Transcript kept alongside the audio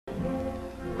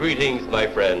Greetings, my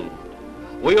friend.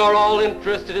 We are all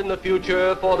interested in the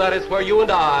future, for that is where you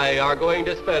and I are going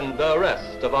to spend the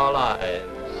rest of our lives.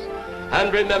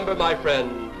 And remember, my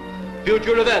friend,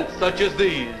 future events such as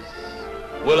these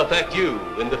will affect you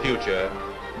in the future.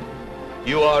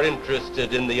 You are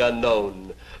interested in the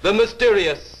unknown, the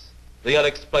mysterious, the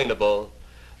unexplainable.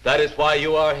 That is why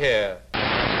you are here.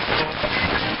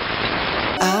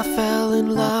 I fell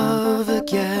in love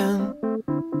again.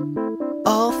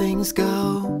 All things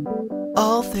go,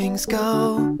 all things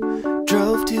go.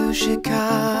 Drove to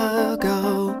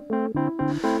Chicago.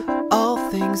 All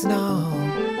things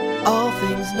know, all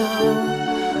things know.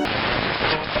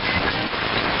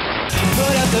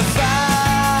 Put out the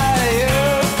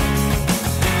fire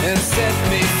and set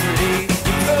me free.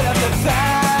 Put out the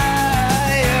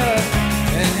fire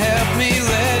and help me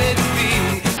let it be.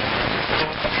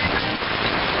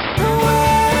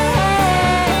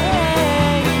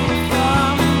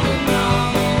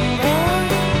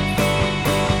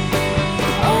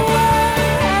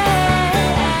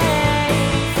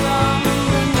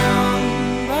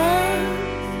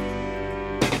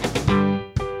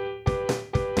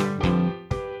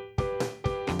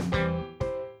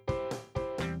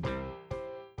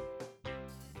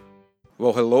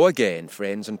 Well, hello again,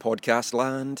 friends in podcast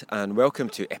land, and welcome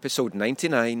to episode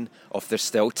 99 of There's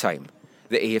Still Time,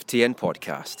 the AFTN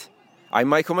podcast. I'm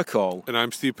Michael McCall. And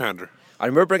I'm Steve Pander.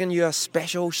 And we're bringing you a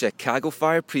special Chicago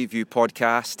Fire preview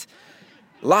podcast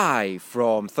live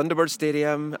from Thunderbird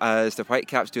Stadium as the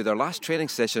Whitecaps do their last training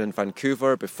session in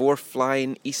Vancouver before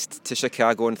flying east to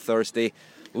Chicago on Thursday,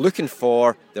 looking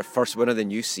for their first win of the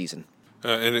new season.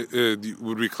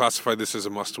 Would we classify this as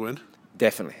a must-win?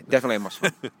 Definitely a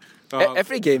must-win.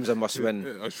 Every game's a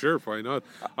must-win. Sure, why not?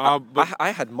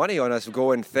 I had money on us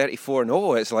going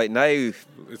 34-0. It's like now...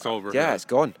 It's over. Yeah, it's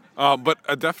gone. But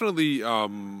definitely a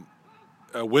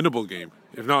winnable game.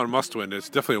 If not a must-win, it's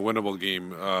definitely a winnable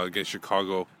game against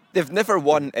Chicago. They've never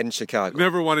won in Chicago.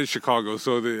 Never won in Chicago,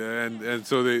 so it's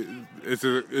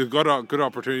got a good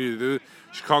opportunity to do it.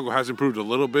 Chicago has improved a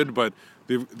little bit, but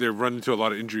they've run into a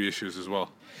lot of injury issues as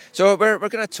well. So we're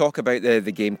going to talk about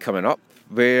the game coming up.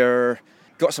 We've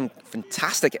got some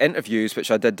fantastic interviews,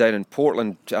 which I did down in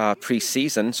Portland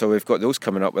pre-season. So we've got those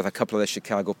coming up with a couple of the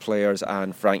Chicago players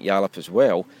and Frank Yallop as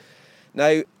well.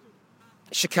 Now,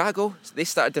 Chicago, they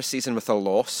started their season with a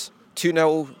loss,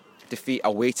 2-0 defeat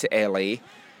away to LA.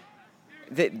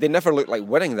 They never looked like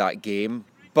winning that game,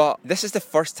 but this is the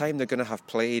first time they're going to have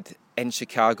played in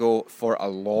Chicago for a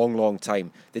long, long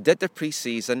time. They did their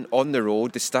pre-season on the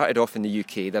road. They started off in the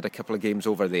UK. They had a couple of games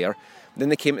over there. Then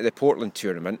they came to the Portland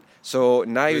tournament. So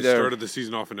now they started the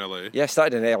season off in LA. Yeah,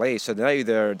 started in LA. So now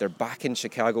they're back in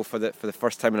Chicago for the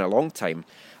first time in a long time.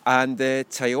 And the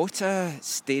Toyota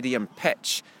Stadium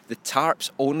pitch, the tarps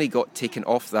only got taken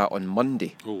off that on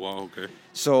Monday. Oh wow, okay.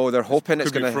 So they're hoping it's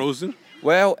going to be frozen.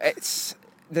 Well, it's.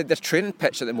 The training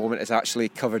pitch at the moment is actually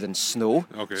covered in snow.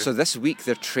 Okay. So this week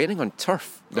they're training on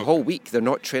turf. The whole week they're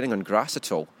not training on grass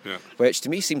at all. Yeah. Which to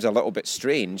me seems a little bit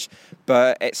strange,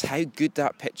 but it's how good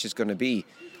that pitch is going to be.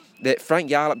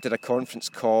 Frank Yallop did a conference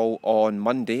call on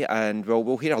Monday, and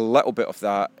we'll hear a little bit of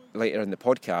that later in the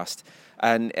podcast.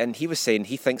 And he was saying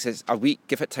he thinks it's a week,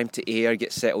 give it time to air,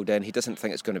 get settled in. He doesn't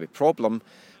think it's going to be a problem,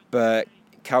 but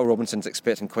Cal Robinson's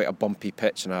expecting quite a bumpy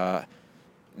pitch and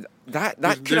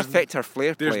That could affect our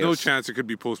flair players. There's no chance it could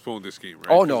be postponed this game, right?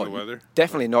 Oh no, the weather?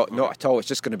 Definitely not at all. It's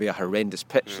just going to be a horrendous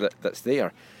pitch that's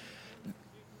there.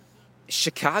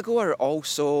 Chicago are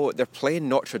also, they're playing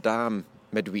Notre Dame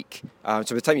midweek. So by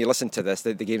the time you listen to this,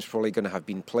 the game's probably going to have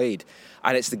been played.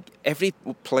 And it's every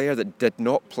player that did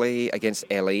not play against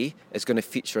LA is going to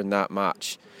feature in that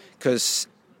match. Because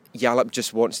Yallop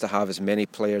just wants to have as many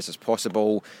players as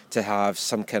possible to have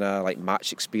some kind of like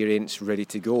match experience ready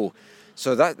to go.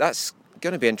 So that's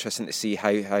going to be interesting to see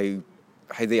how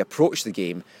they approach the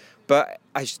game. But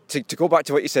to go back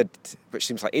to what you said, which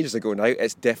seems like ages ago now,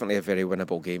 it's definitely a very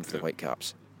winnable game for the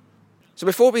Whitecaps. So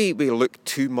before we look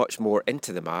too much more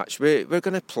into the match, we're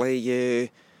going to play you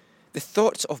the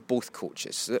thoughts of both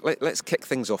coaches. Let's kick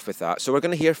things off with that. So we're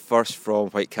going to hear first from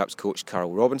Whitecaps coach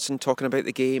Carl Robinson talking about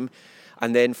the game.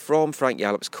 And then from Frank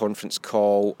Yallop's conference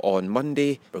call on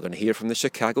Monday, we're going to hear from the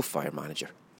Chicago Fire manager.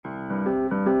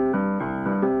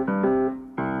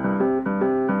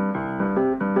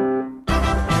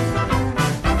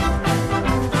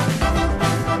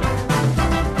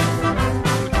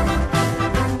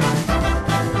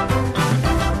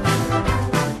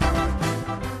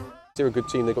 They're a good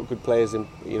team. They've got good players and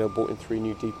brought in 3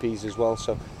 new DPs as well.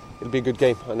 So it'll be a good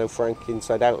game. I know Frank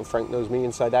inside out and Frank knows me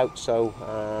inside out. So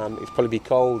it'll probably be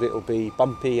cold. It'll be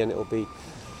bumpy and it'll be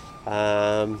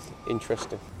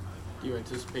interesting. Do you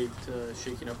anticipate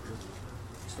shaking up your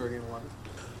starting lineup?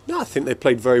 No, I think they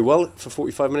played very well for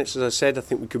 45 minutes, as I said. I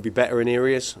think we could be better in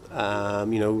areas.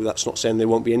 That's not saying there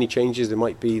won't be any changes. There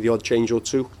might be the odd change or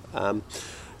two.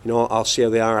 I'll see how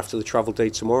they are after the travel day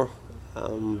tomorrow.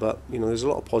 But there's a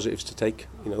lot of positives to take.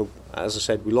 As I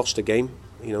said, we lost a game.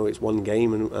 It's one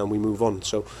game and we move on.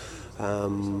 So,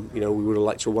 we would have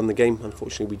liked to have won the game.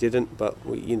 Unfortunately, we didn't. But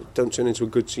you don't turn into a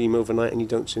good team overnight, and you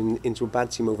don't turn into a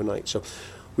bad team overnight. So,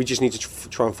 we just need to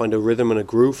try and find a rhythm and a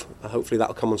groove. Hopefully,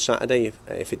 that'll come on Saturday.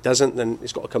 If it doesn't, then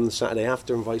it's got to come the Saturday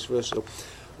after, and vice versa. So,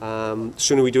 the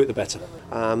sooner we do it, the better.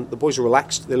 The boys are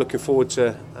relaxed. They're looking forward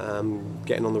to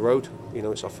getting on the road.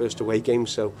 It's our first away game,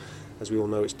 so as we all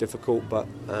know, it's difficult, but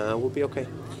we'll be okay.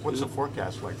 What's the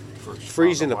forecast like?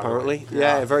 Freezing, apparently.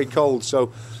 Yeah, very cold.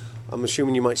 So I'm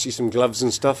assuming you might see some gloves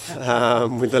and stuff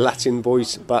with the Latin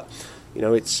boys, but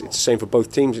it's the same for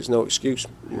both teams. It's no excuse.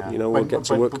 We'll get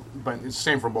to work. But it's the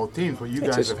same for both teams. But you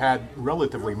guys have had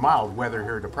relatively mild weather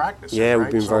here to practice. Yeah, right?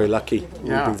 we've been very lucky.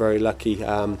 We've been very lucky.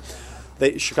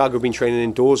 Chicago have been training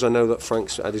indoors. I know that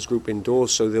Frank's had his group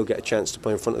indoors, so they'll get a chance to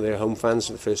play in front of their home fans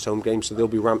for the first home game, so they'll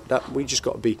be ramped up. We just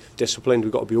got to be disciplined,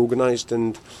 we've got to be organised,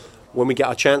 and when we get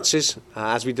our chances,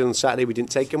 as we did on Saturday, we didn't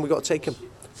take them, we've got to take them.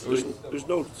 There's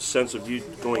no sense of you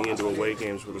going into away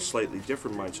games with a slightly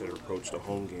different mindset or approach to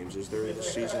home games. Is there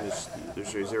this season?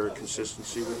 Is there a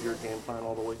consistency with your game plan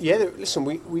all the way through? Yeah, listen,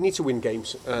 we need to win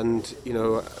games, and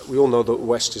we all know that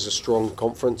West is a strong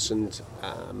conference, and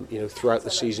throughout the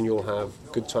season you'll have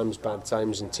good times, bad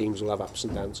times, and teams will have ups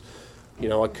and downs.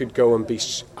 I could go and be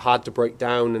hard to break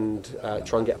down and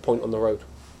try and get a point on the road.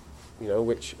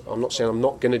 Which I'm not saying I'm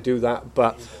not going to do that,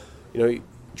 but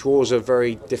draws are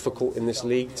very difficult in this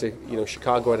league.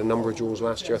 Chicago had a number of draws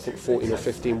last year, I think 14 or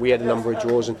 15. We had a number of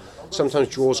draws, and sometimes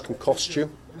draws can cost you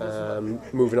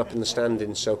moving up in the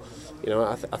standings. So,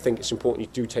 I think it's important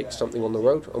you do take something on the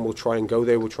road, and we'll try and go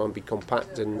there. We'll try and be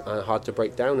compact and hard to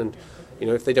break down. And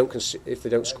if they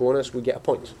don't score on us, we get a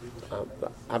point.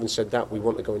 But having said that, we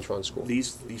want to go and try and score.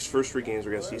 These first three games are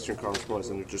against Eastern Conference opponents,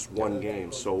 and they're just one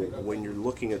game. So when you're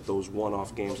looking at those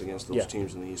one-off games against those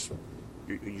teams in the East,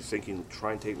 are you thinking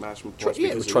try and take maximum points?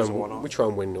 We try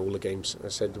and win all the games. I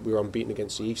said we were unbeaten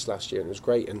against the East last year, and it was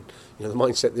great. And the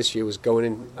mindset this year was going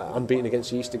in unbeaten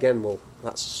against the East again. Well,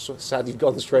 that's sadly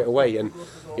gone straight away, and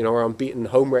our unbeaten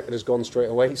home record has gone straight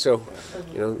away. So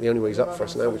the only way is up for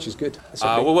us now, which is good.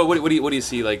 What do you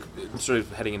see like sort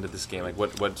of heading into this game? Like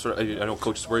what sort of, I know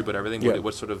coaches worry about everything. Yeah.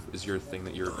 What sort of is your thing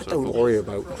that you're? I don't worry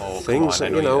about things.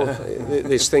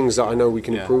 There's things that I know we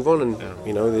can improve on, and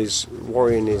there's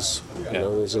worrying is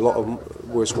there's a lot of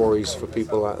worse worries for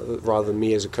people rather than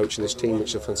me as a coach of this team, which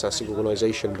is a fantastic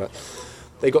organisation. But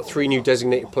they got 3 new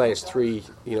designated players, 3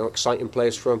 exciting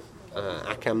players from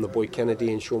Akam, the boy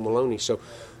Kennedy, and Sean Maloney. So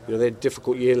they had a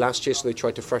difficult year last year, so they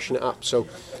tried to freshen it up. So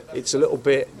it's a little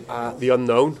bit the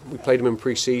unknown. We played them in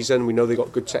pre-season. We know they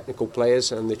got good technical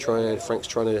players, and Frank's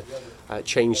trying to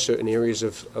change certain areas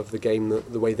of the game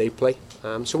the way they play.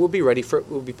 So we'll be ready for it.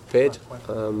 We'll be prepared,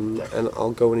 and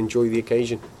I'll go and enjoy the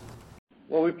occasion.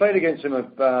 Well, we played against them,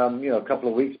 a couple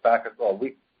of weeks back.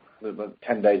 About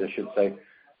 10 days, I should say,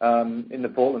 in the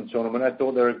Portland tournament. I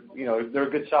thought they're a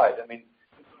good side. I mean,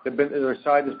 they're a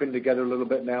side that's been together a little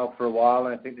bit now for a while,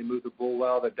 and I think they move the ball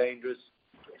well. They're dangerous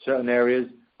in certain areas.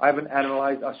 I haven't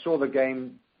analysed. I saw the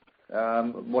game,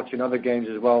 watching other games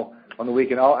as well on the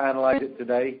weekend. I'll analyse it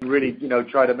today. Really,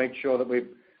 try to make sure that we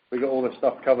got all the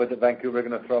stuff covered that Vancouver are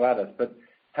going to throw at us. But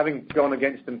having gone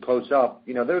against them close up,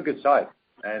 they're a good side.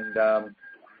 And,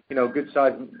 good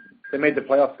side. They made the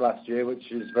playoffs last year,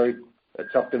 which is a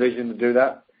tough division to do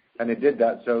that. And they did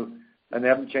that. So, and they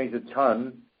haven't changed a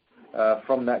ton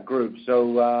from that group.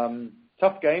 So,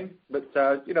 tough game. But,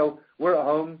 we're at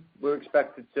home. We're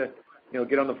expected to,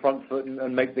 get on the front foot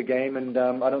and make the game. And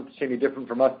I don't see any different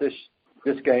from us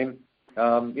this game.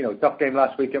 Tough game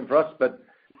last weekend for us.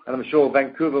 And I'm sure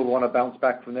Vancouver will want to bounce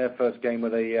back from their first game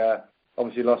where they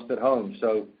obviously lost at home.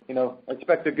 So, I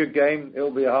expect a good game.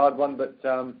 It'll be a hard one, but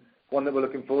one that we're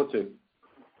looking forward to.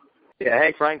 Yeah,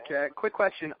 hey, Frank. Quick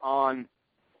question on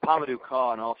Pamadou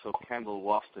Ka and also Kendall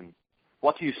Waston.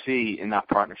 What do you see in that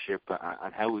partnership,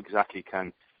 and how exactly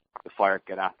can the Fire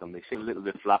get at them? They seem a little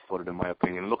bit flat-footed, in my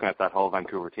opinion. Looking at that whole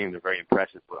Vancouver team, they're very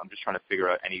impressive, but I'm just trying to figure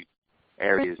out any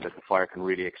areas that the Fire can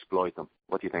really exploit them.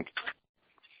 What do you think?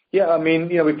 Yeah, I mean,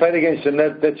 we played against them.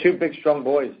 They're 2 big, strong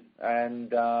boys,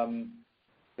 and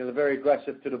they're very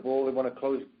aggressive to the ball. They want to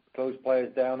close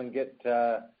players down and get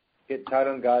tight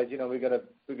on guys. We've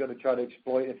got to try to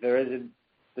exploit if there isn't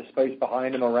the space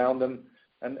behind them, around them,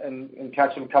 and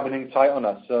catch them coming in tight on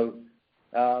us. So,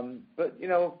 but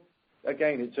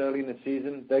again, it's early in the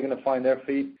season. They're going to find their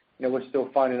feet. we're still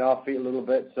finding our feet a little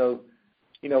bit. So,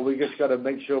 we just got to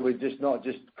make sure we're just not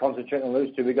just concentrating on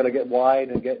those two. We've got to get wide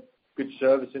and get good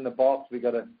service in the box. We've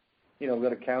got to, we've got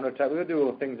to counter-attack. We've got to do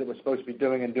all the things that we're supposed to be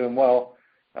doing and doing well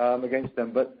against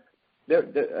them. But, they're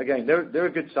a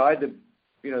good side.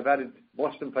 They've added,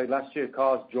 Boston played last year.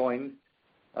 Carr's joined,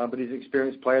 but he's an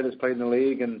experienced player that's played in the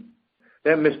league, and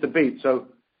they haven't missed a beat. So,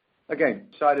 again,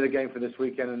 excited again for this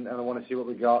weekend, and I want to see what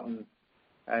we got and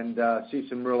see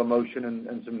some real emotion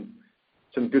and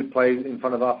some good play in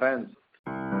front of our fans.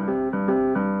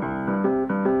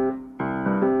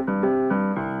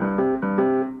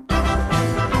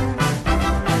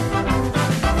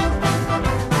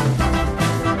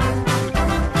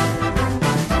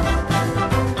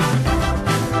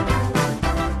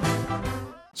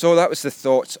 So that was the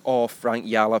thoughts of Frank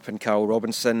Yallop and Carl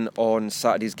Robinson on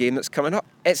Saturday's game that's coming up.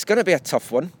 It's going to be a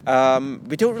tough one.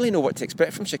 We don't really know what to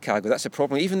expect from Chicago. That's the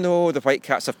problem. Even though the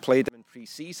Whitecaps have played them in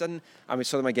pre-season and we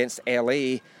saw them against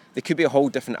LA, they could be a whole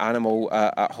different animal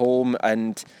at home.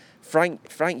 And Frank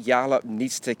Yallop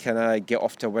needs to kind of get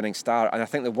off to a winning start. And I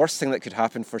think the worst thing that could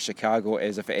happen for Chicago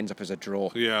is if it ends up as a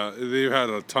draw. Yeah, they've had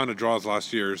a ton of draws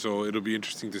last year, so it'll be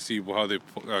interesting to see how they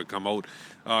come out.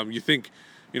 You think...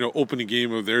 opening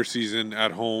game of their season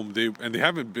at home. They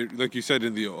haven't been, like you said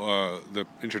in the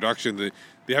introduction,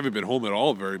 they haven't been home at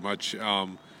all very much.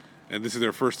 And this is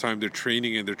their first time they're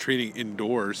training, and they're training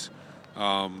indoors.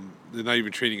 They're not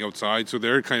even training outside, so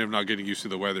they're kind of not getting used to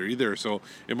the weather either. So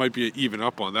it might be even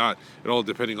up on that. It all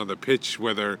depending on the pitch,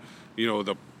 whether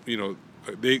the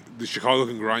Chicago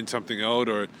can grind something out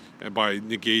or by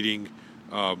negating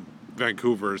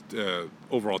Vancouver's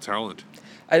overall talent.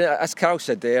 And as Carl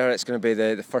said there, it's going to be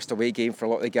the first away game for a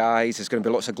lot of the guys. There's going to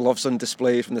be lots of gloves on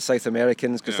display from the South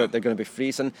Americans because they're going to be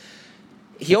freezing.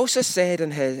 He also said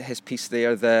in his piece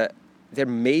there that there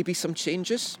may be some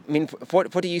changes. I mean,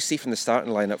 what do you see from the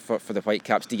starting lineup for the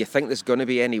Whitecaps? Do you think there's going to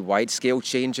be any wide-scale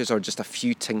changes or just a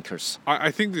few tinkers?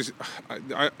 I think there's...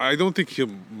 I don't think he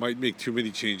might make too many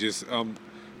changes. I'm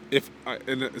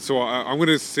going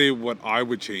to say what I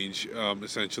would change,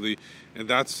 essentially, and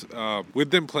that's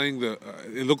with them playing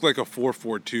it looked like a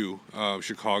 4-4-2,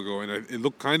 Chicago, and it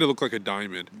looked like a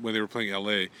diamond when they were playing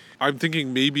LA. I'm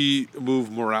thinking maybe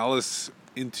move Morales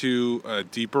into a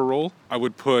deeper role. I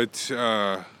would put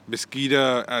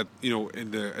Mesquita at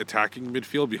in the attacking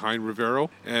midfield behind Rivero,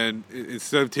 and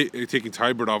instead of taking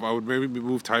Tybert off, I would maybe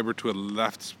move Tybert to a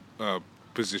left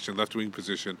wing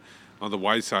position on the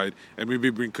wide side, and maybe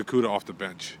bring Kakuta off the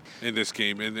bench in this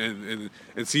game, and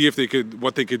see if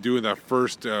what they could do in that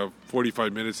first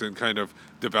 45 minutes and kind of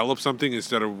develop something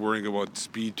instead of worrying about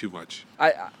speed too much.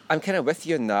 I'm kind of with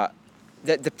you in that.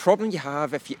 The problem you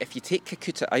have if you take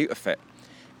Kakuta out of it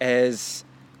is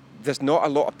there's not a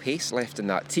lot of pace left in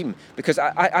that team, because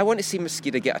I want to see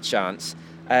Mesquita get a chance,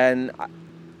 and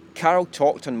Carroll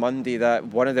talked on Monday that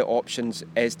one of the options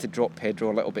is to drop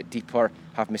Pedro a little bit deeper,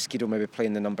 have Mosquito maybe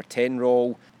playing the number 10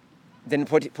 role. Then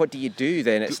what do you do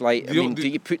then? It's like, do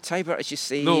you put Tybert, as you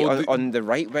say, on the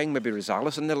right wing, maybe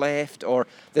Rosales on the left? Or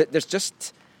there's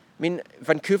just... I mean,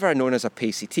 Vancouver are known as a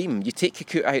pacey team. You take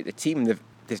Kakuta out the team, they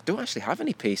don't actually have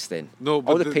any pace then. No,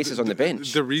 but all the pace is on the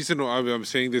bench. The reason I'm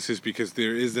saying this is because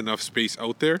there is enough space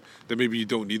out there that maybe you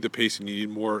don't need the pace and you need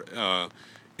more...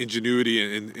 ingenuity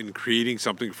in creating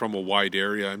something from a wide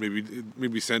area, and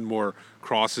maybe send more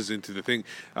crosses into the thing.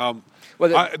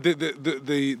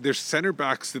 Their center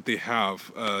backs that they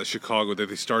have, Chicago, that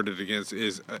they started against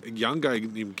is a young guy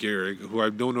named Gehrig, who I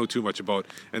don't know too much about,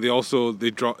 and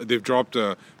they've dropped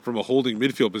from a holding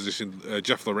midfield position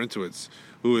Jeff Laurentowicz,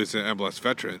 who is an MLS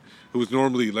veteran, who is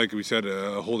normally, like we said,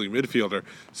 a holding midfielder.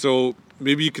 So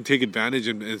maybe you can take advantage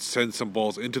and send some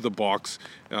balls into the box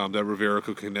that Rivera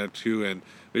could connect to, and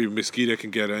maybe Mesquita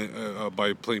can get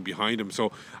by playing behind him.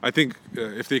 So I think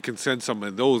if they can send some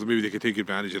of those, maybe they can take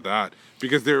advantage of that,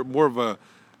 because they're more of a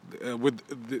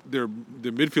their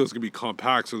midfield is going to be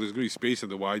compact, so there's going to be space in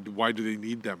the wide. Why do they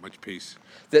need that much pace?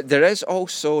 There is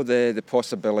also the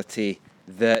possibility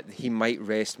that he might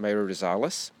rest Mauro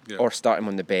Rosales or start him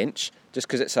on the bench, just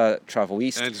because it's a travel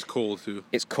east. And it's cold too.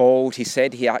 It's cold. He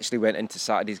said he actually went into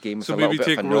Saturday's game with a little bit of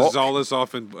a knock. So maybe take Rosales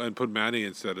off and put Manny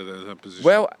instead of that position.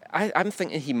 Well, I'm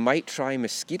thinking he might try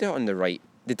Mesquita on the right.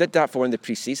 They did that for one of the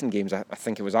pre-season games. I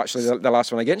think it was actually the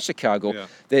last one against Chicago.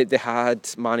 Yeah. They had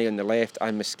Manny on the left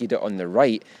and Mesquita on the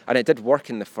right, and it did work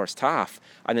in the first half,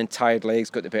 and then tired legs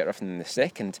got the better of them in the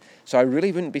second. So I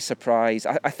really wouldn't be surprised.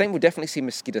 I think we'll definitely see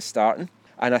Mesquita starting,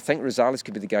 and I think Rosales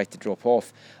could be the guy to drop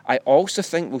off. I also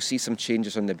think we'll see some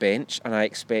changes on the bench, and I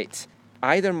expect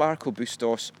either Marco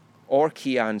Bustos or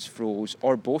Keans froze,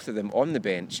 or both of them on the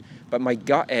bench. But my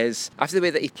gut is, after the way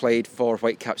that he played for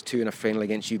Whitecaps 2 in a friendly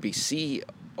against UBC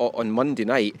on Monday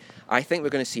night, I think we're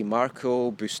going to see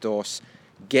Marco Bustos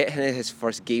get his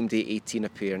first game day 18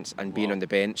 appearance and being on the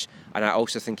bench, and I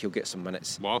also think he'll get some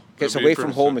minutes. It's away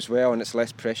from home as well, and it's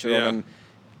less pressure on him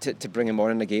to bring him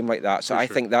on in a game like that. So I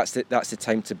think that's the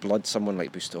time to blood someone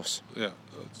like Bustos. Yeah.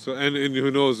 So and who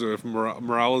knows if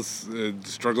Morales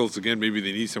struggles again, maybe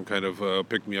they need some kind of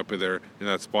pick-me-up there in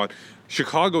that spot.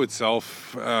 Chicago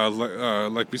itself,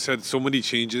 like we said, so many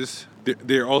changes.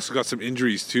 They also got some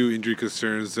injuries too, injury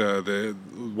concerns.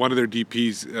 One of their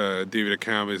DPs, David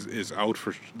Accam, is out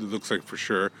for, it looks like, for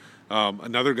sure.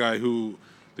 Another guy who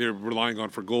they're relying on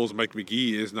for goals, Mike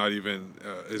McGee, is not even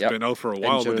been out for a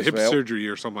while with a hip surgery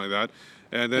or something like that.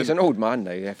 And then, he's an old man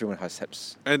now. Everyone has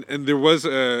hips. And there was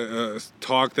a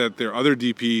talk that their other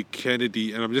DP,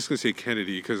 Kennedy, and I'm just going to say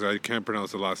Kennedy because I can't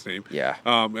pronounce the last name. Yeah.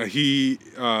 He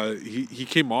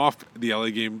came off the LA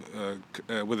game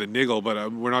with a niggle,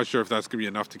 but we're not sure if that's going to be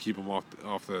enough to keep him off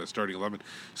the starting 11.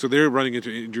 So they're running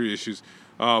into injury issues.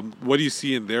 What do you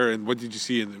see in there, and what did you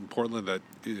see in Portland that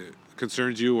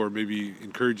concerns you or maybe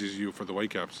encourages you for the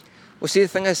Whitecaps? Well, see, the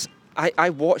thing is, I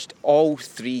watched all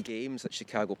 3 games that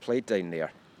Chicago played down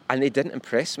there, and they didn't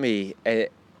impress me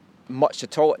much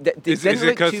at all. They didn't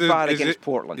look too bad against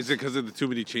Portland. Is it because of the too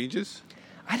many changes?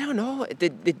 I don't know. They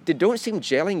don't seem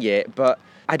gelling yet, but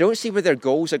I don't see where their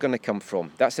goals are going to come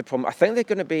from. That's the problem. I think they're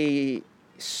going to be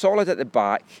solid at the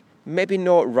back, maybe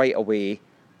not right away.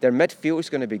 Their midfield is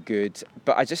going to be good,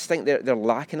 but I just think they're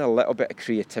lacking a little bit of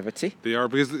creativity. They are,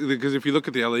 because if you look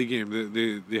at the LA game,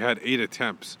 they had 8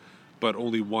 attempts, but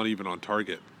only 1 even on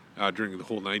target during the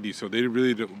whole 90. So they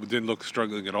really didn't look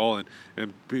struggling at all.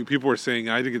 And people were saying,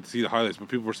 I didn't get to see the highlights, but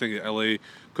people were saying that LA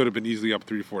could have been easily up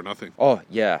 3-4-0. Oh,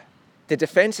 yeah. The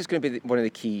defence is going to be one of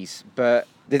the keys, but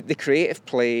the creative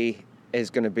play is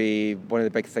going to be one of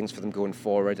the big things for them going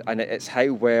forward. And it's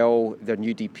how well their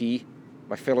new DP,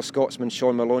 my fellow Scotsman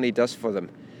Sean Maloney, does for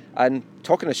them. And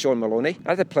talking to Sean Maloney, I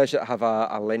had the pleasure to have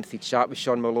a lengthy chat with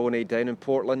Sean Maloney down in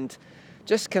Portland,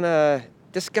 just kind of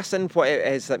discussing what it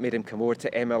is that made him come over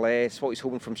to MLS, what he's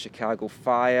hoping from Chicago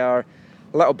Fire,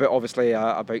 a little bit obviously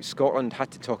about Scotland, had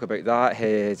to talk about that,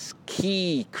 his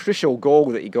key, crucial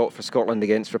goal that he got for Scotland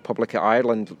against Republic of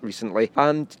Ireland recently,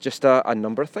 and just a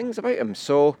number of things about him.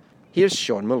 So here's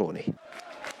Sean Maloney.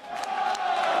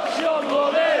 Sean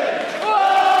Maloney!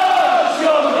 Oh,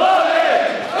 Sean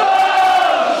Maloney!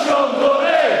 Oh, Sean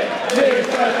Maloney! Leave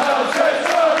the house and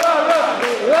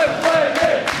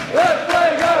let's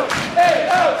play go! Hey,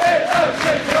 oh,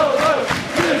 shake it all out!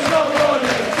 Here's Sean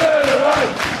Maloney, turn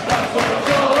around! That's what it's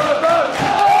all about!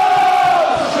 Oh,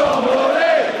 Sean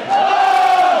Maloney! Oh,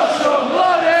 Sean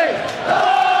Maloney! Oh,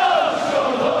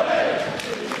 Sean Maloney!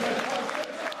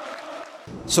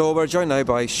 So we're joined now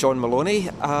by Sean Maloney.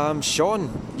 Sean,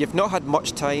 you've not had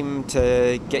much time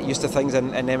to get used to things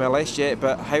in MLS yet,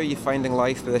 but how are you finding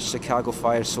life with the Chicago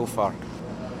Fire so far?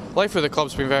 Life with the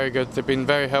club's been very good. They've been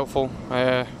very helpful.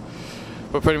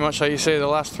 But pretty much, like you say, the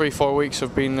last 3-4 weeks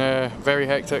have been very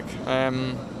hectic.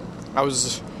 I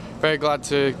was very glad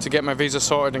to get my visa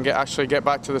sorted and actually get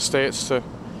back to the States to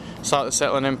start the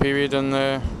settling in period, and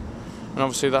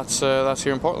obviously that's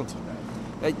here in Portland.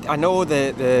 I know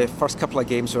the first couple of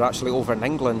games were actually over in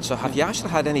England, so have you actually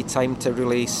had any time to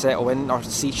really settle in or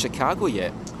see Chicago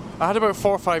yet? I had about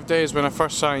 4 or 5 days when I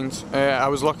first signed. I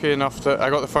was lucky enough that I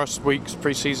got the first week's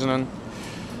pre-season in,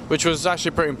 which was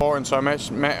actually pretty important. So I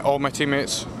met all my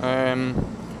teammates,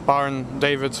 barring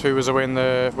David, who was away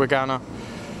with Ghana.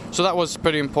 So that was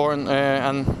pretty important,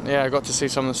 and yeah, I got to see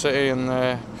some of the city.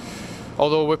 And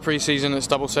although with pre-season it's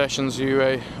double sessions,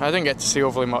 I didn't get to see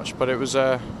overly much, but it was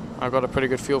I got a pretty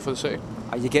good feel for the city.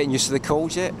 Are you getting used to the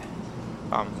cold yet?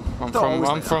 I'm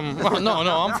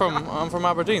from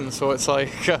Aberdeen, so it's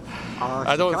like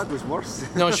I don't. Chicago's worse.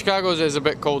 No, Chicago's is a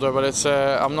bit colder, but it's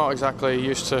I'm not exactly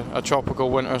used to a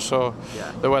tropical winter, so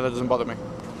the weather doesn't bother me.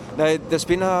 Now, there's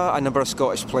been a number of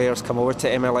Scottish players come over to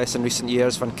MLS in recent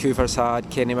years. Vancouver's had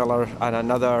Kenny Miller and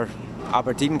another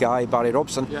Aberdeen guy, Barry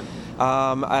Robson. Yeah.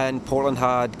 And Portland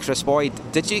had Chris Boyd.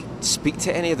 Did you speak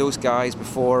to any of those guys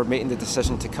before making the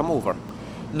decision to come over?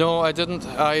 No, I didn't.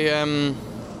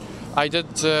 I did,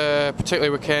 particularly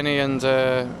with Kenny and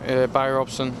Barry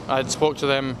Robson. I spoke to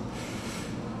them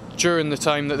during the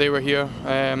time that they were here.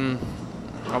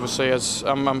 Obviously, as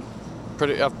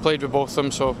I've played with both of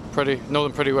them, so know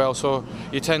them pretty well. So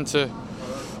you tend to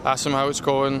ask them how it's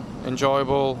going,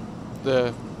 enjoyable,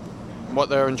 what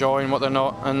they're enjoying, what they're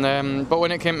not. And but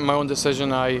when it came to my own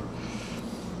decision, I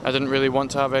didn't really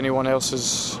want to have anyone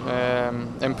else's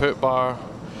input bar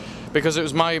because it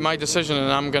was my decision,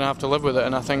 and I'm going to have to live with it.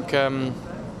 And I think I'm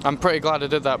pretty glad I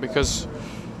did that, because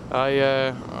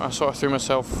I sort of threw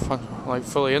myself like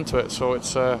fully into it. So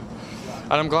it's and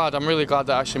I'm really glad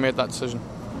that I actually made that decision.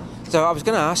 So I was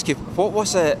going to ask you, what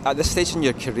was it at this stage in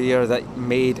your career that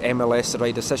made MLS the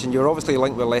right decision? You were obviously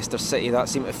linked with Leicester City, that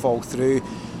seemed to fall through.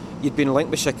 You'd been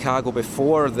linked with Chicago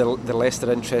before the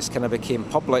Leicester interest kind of became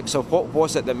public. So what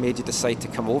was it that made you decide to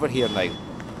come over here now?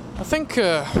 I think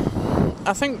it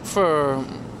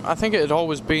had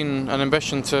always been an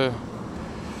ambition to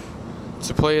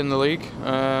play in the league.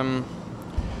 I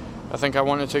think I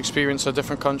wanted to experience a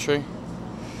different country,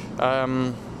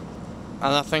 and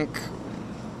I think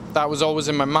that was always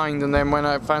in my mind. And then when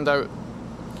I found out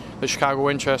that Chicago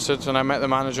were interested, and I met the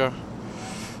manager,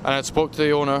 and I spoke to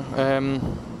the owner,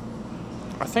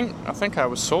 I think I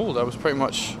was sold. I was pretty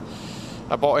much,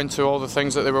 I bought into all the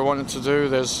things that they were wanting to do.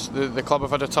 The club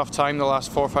have had a tough time the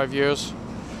last 4 or 5 years,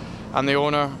 and the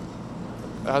owner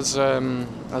has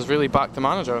really backed the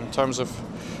manager in terms of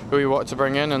who he wanted to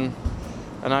bring in, and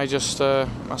I just I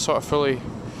sort of fully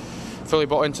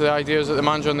bought into the ideas that the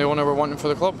manager and the owner were wanting for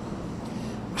the club.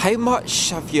 How much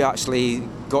have you actually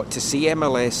got to see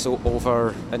MLS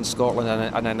over in Scotland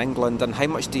and in England, and how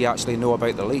much do you actually know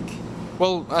about the league?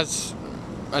 Well, as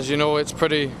you know, it's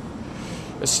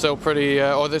still pretty,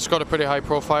 it's got a pretty high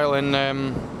profile in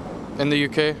the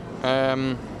UK.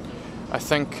 I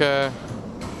think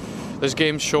there's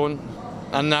games shown,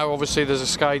 and now obviously there's a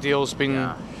Sky deal's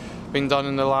been done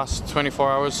in the last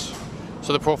 24 hours,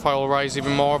 so the profile will rise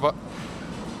even more. But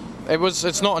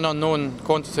it's not an unknown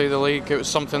quantity, the league. It was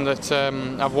something that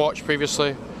I've watched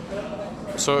previously,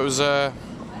 so it was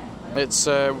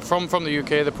from the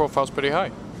UK, the profile's pretty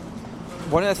high.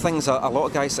 One of the things a lot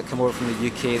of guys that come over from the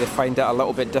UK, they find it a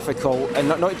little bit difficult, and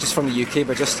not just from the UK,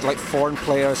 but just like foreign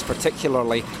players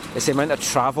particularly, is the amount of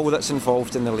travel that's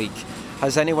involved in the league.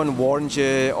 Has anyone warned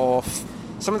you of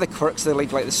some of the quirks of the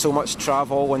league, like there's so much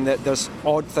travel, and that there's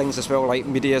odd things as well, like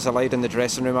media is allowed in the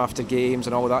dressing room after games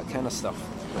and all that kind of stuff?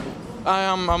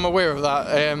 I'm aware of that,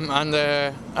 and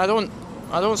I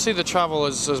don't see the travel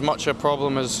as much a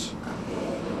problem as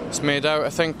it's made out. I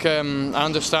think I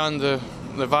understand the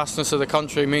vastness of the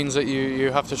country means that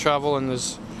you have to travel, and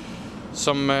there's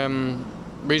some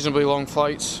reasonably long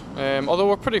flights. Although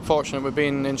we're pretty fortunate with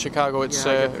being in Chicago.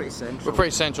 We're pretty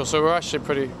central, so we're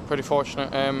actually pretty fortunate.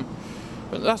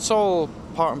 But that's all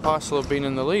part and parcel of being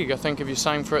in the league. I think if you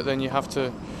sign for it, then you have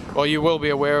to, well, you will be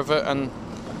aware of it, and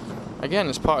again,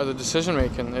 it's part of the decision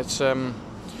making. It's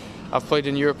I've played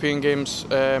in European games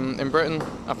in Britain.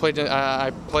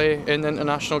 I play in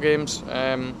international games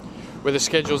where the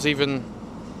schedule's even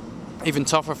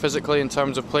tougher physically in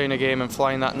terms of playing a game and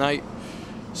flying that night.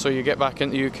 So you get back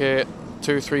into the UK at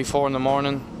 2, 3, 4 in the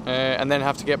morning, and then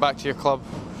have to get back to your club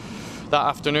that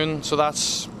afternoon. So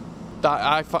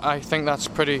I think that's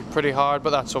pretty hard,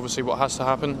 but that's obviously what has to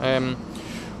happen.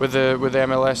 With the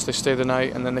MLS, they stay the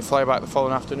night and then they fly back the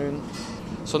following afternoon.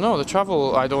 So no, the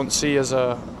travel I don't see as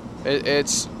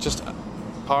it's just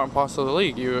part and parcel of the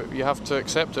league. You have to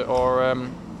accept it, or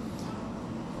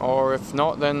if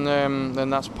not, then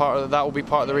that will be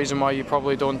part of the reason why you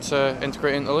probably don't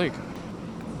integrate into the league.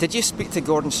 Did you speak to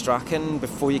Gordon Strachan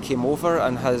before you came over?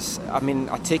 And I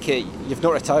take it you've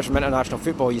not retired from international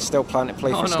football. You still plan to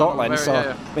play for Scotland.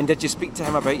 I mean, did you speak to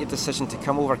him about your decision to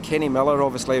come over? Kenny Miller,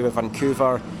 obviously with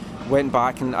Vancouver, went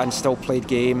back and still played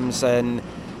games. And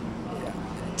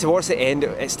towards the end,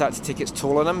 it started to take its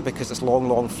toll on him because it's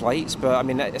long flights. But I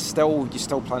mean, you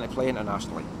still plan to play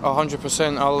internationally.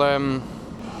 100%.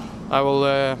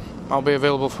 I'll be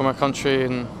available for my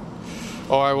country,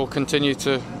 or I will continue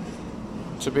to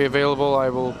be available. I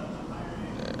will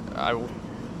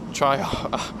try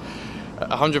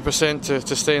 100%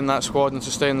 to stay in that squad and to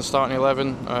stay in the starting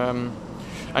 11.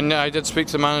 And I did speak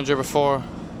to the manager before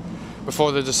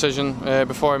the decision,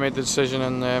 before I made the decision,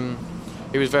 and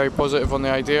he was very positive on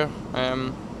the idea.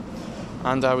 And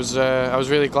I was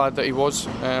really glad that he was.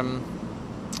 And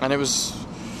it was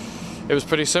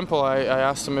pretty simple. I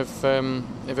asked him if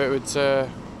it would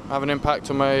have an impact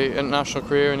on my international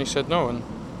career, and he said no. And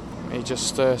he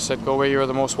just said, go where you're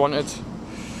the most wanted,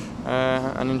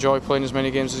 and enjoy playing as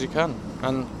many games as you can.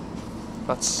 And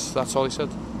that's all he said.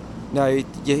 Now,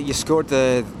 you scored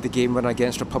the game winner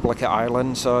against Republic of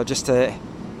Ireland, so just to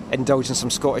indulge in some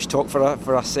Scottish talk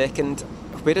for a second,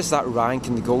 where does that rank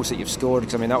in the goals that you've scored?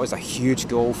 Because I mean, that was a huge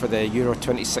goal for the Euro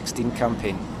 2016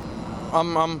 campaign.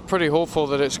 I'm pretty hopeful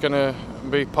that it's going to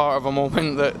be part of a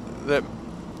moment that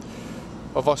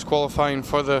of us qualifying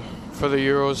for the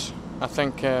Euros. I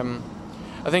think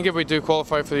if we do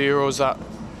qualify for the Euros,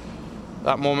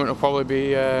 that moment will probably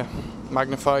be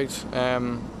magnified.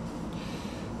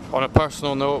 on a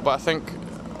personal note, but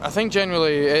I think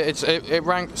generally it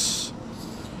ranks.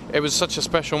 It was such a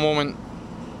special moment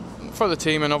for the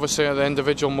team, and obviously the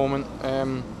individual moment.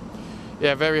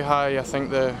 Very high. I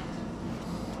think the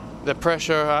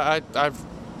pressure.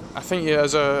 I think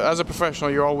as a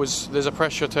professional, there's a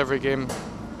pressure to every game.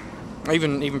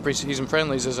 Even pre-season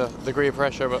friendlies, there's a degree of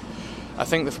pressure. But I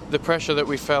think the pressure that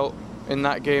we felt in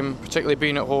that game, particularly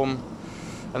being at home,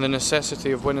 and the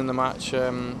necessity of winning the match,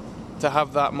 to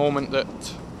have that moment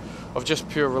of just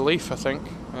pure relief, I think,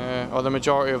 or the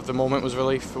majority of the moment was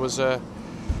relief. It was it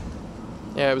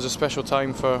was a special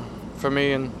time for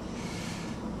me and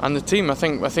the team. I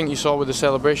think you saw with the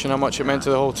celebration how much it meant to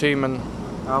the whole team. And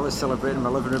I was celebrating in my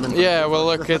living room. Yeah, well,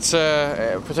 look, it's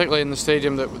particularly in the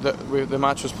stadium that the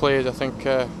match was played. I think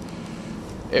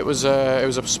it was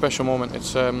a special moment.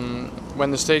 It's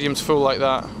when the stadium's full like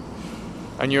that,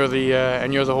 and you're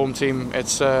the home team.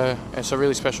 It's a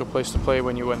really special place to play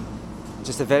when you win.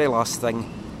 Just the very last thing,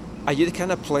 are you the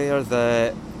kind of player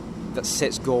that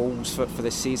sets goals for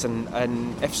the season?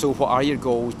 And if so, what are your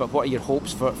goals? But what are your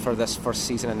hopes for this first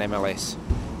season in MLS?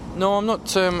 No, I'm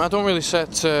not. I don't really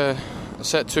set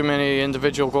too many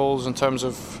individual goals in terms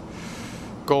of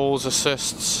goals,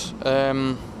 assists.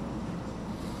 I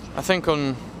think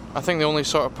the only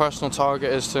sort of personal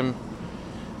target is to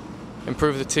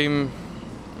improve the team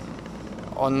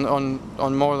on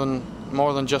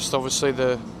more than just obviously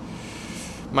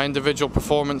my individual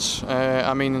performance.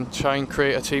 Try and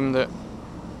create a team that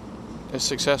is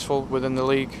successful within the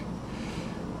league.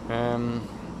 And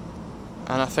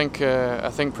I think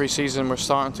pre-season we're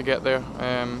starting to get there.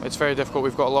 It's very difficult.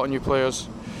 We've got a lot of new players.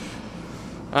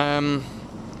 I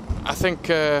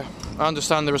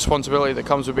understand the responsibility that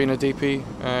comes with being a DP.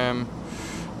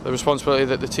 The responsibility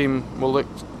that the team will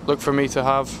look for me to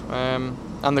have,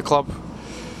 and the club.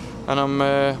 And I'm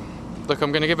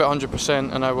going to give it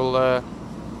 100%, and I will.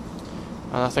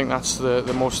 And I think that's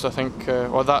the most. I think,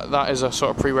 or that is a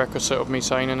sort of prerequisite of me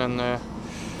signing. And I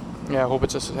hope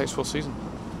it's a successful season.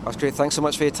 That's great. Thanks so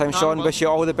much for your time, Sean. Wish you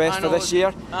all the best for this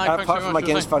year. Apart from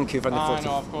against Vancouver in the 14th.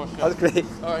 No, of course. Yeah. That's great.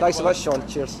 Right, thanks so much, Sean.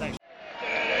 Cheers. Thanks.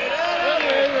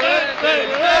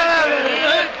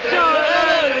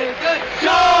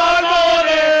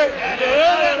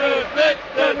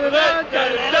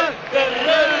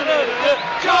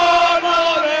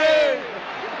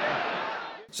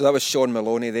 So that was Sean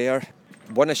Maloney there,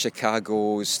 one of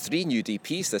Chicago's 3 new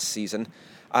DPs this season,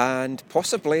 and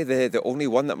possibly the only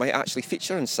one that might actually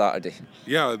feature on Saturday.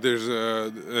 Yeah, there's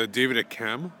David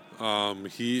Akam.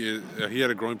 He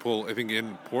had a groin pull, I think,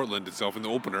 in Portland itself in the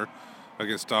opener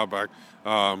against Stabæk.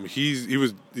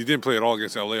 He didn't play at all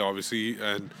against LA, obviously,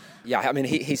 and yeah,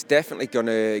 he's definitely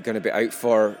gonna be out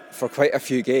for quite a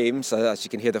few games. As you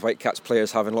can hear, the Whitecaps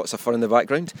players having lots of fun in the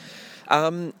background.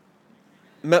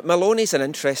 Maloney's an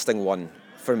interesting one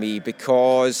for me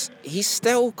because he's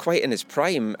still quite in his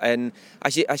prime, and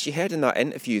as you heard in that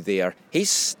interview there,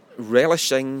 he's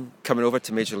relishing coming over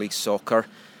to Major League Soccer,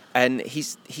 and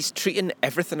he's treating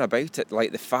everything about it,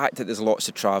 like the fact that there's lots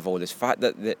of travel, the fact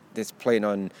that there's playing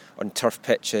on turf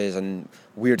pitches and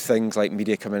weird things like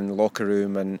media coming in the locker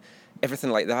room and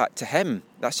everything like that. To him,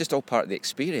 that's just all part of the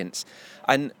experience.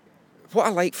 And what I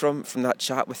like from that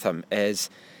chat with him is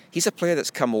he's a player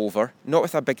that's come over, not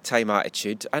with a big-time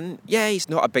attitude. And yeah, he's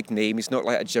not a big name. He's not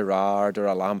like a Gerrard or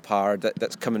a Lampard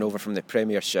that's coming over from the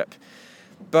Premiership.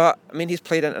 But, he's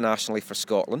played internationally for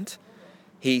Scotland.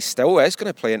 He still is going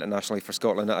to play internationally for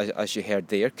Scotland, as you heard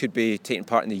there. Could be taking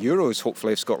part in the Euros,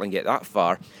 hopefully, if Scotland get that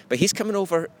far. But he's coming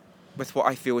over with what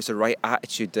I feel is the right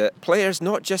attitude that players,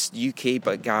 not just UK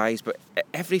but guys, but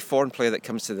every foreign player that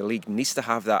comes to the league needs to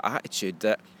have that attitude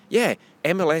that, yeah,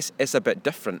 MLS is a bit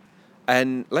different.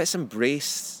 And let's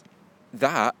embrace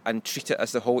that and treat it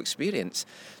as the whole experience.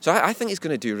 So I think he's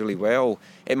going to do really well.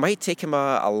 It might take him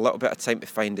a little bit of time to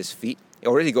find his feet. He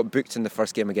already got booked in the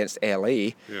first game against LA.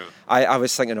 Yeah. I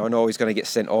was thinking, oh no, he's going to get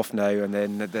sent off now, and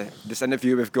then this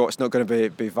interview we've got is not going to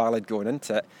be valid going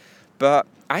into it. But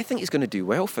I think he's going to do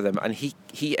well for them, and he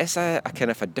is a kind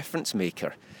of a difference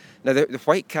maker. Now the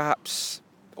Whitecaps'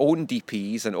 own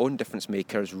DPs and own difference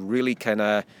makers really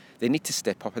they need to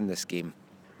step up in this game.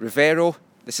 Rivero,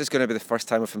 this is going to be the first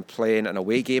time of him playing an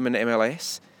away game in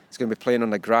MLS. He's going to be playing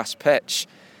on a grass pitch.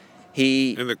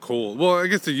 In the cold. Well, I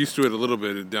guess they're used to it a little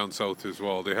bit down south as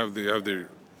well. They have their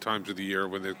times of the year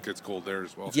when it gets cold there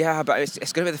as well. Yeah, but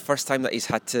it's going to be the first time that he's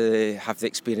had to have the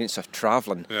experience of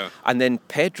travelling. Yeah. And then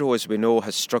Pedro, as we know,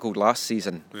 has struggled last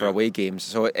season for away games.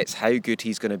 So it's how good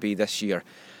he's going to be this year.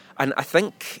 And I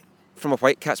think from a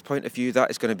Whitecaps point of view, that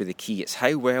is going to be the key. It's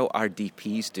how well our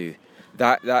DPs do.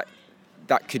 That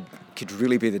that could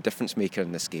really be the difference maker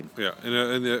in this game. Yeah,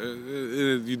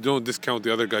 and you don't discount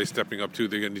the other guys stepping up too.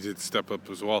 They're going to need to step up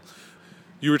as well.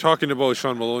 You were talking about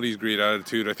Sean Maloney's great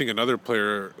attitude. I think another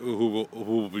player who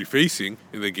will be facing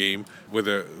in the game with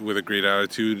a great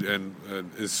attitude and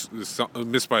is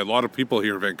missed by a lot of people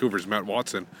here in Vancouver is Matt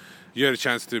Watson. You had a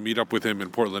chance to meet up with him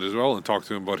in Portland as well and talk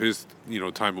to him about his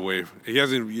time away. He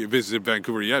hasn't visited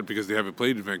Vancouver yet because they haven't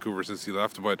played in Vancouver since he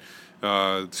left, but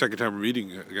second time we're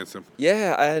meeting against him.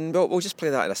 Yeah, and we'll just play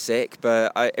that in a sec,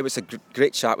 but it was a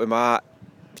great chat with Matt.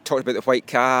 We talked about the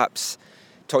Whitecaps,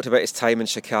 talked about his time in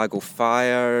Chicago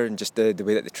Fire and just the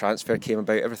way that the transfer came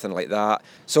about, everything like that.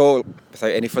 So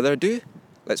without any further ado,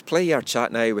 let's play our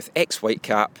chat now with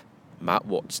ex-Whitecap Matt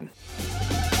Watson.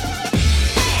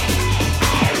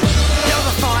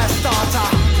 Fire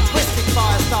starter, twisted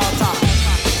fire starter.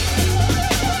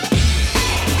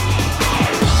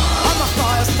 I'm a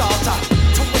fire starter,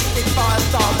 twisted fire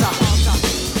starter.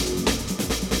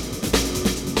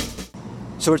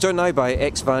 So we're joined now by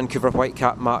ex-Vancouver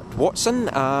Whitecap Matt Watson.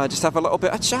 Just have a little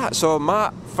bit of chat. So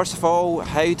Matt, first of all,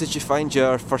 how did you find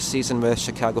your first season with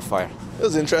Chicago Fire? It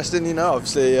was interesting,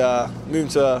 obviously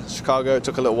moved to Chicago,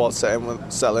 took a little while to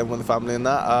settle in with the family and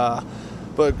that.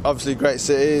 But obviously, great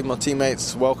city. My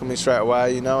teammates welcomed me straight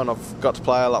away, and I've got to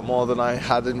play a lot more than I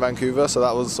had in Vancouver, so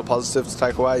that was a positive to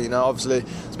take away. Obviously,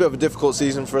 it's a bit of a difficult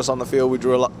season for us on the field. We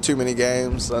drew too many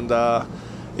games, and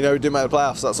we didn't make the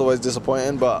playoffs. That's always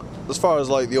disappointing. But as far as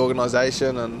the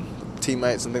organisation and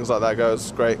teammates and things like that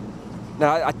goes, great.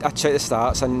 Now, I checked the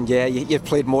stats, and yeah, you've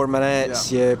played more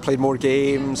minutes, you played more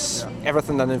games,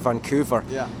 everything than in Vancouver.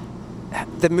 Yeah.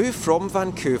 The move from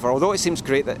Vancouver, although it seems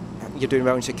great that you're doing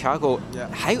well in Chicago,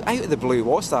 how out of the blue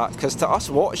was that? Because to us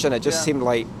watching, it just seemed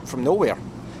like from nowhere.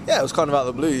 Yeah, it was kind of out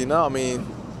of the blue, I mean,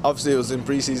 obviously it was in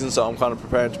pre-season, so I'm kind of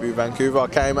preparing to be Vancouver. I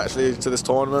came actually to this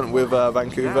tournament with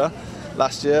Vancouver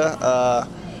last year.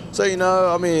 So,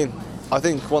 I mean, I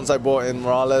think once I brought in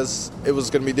Morales, it was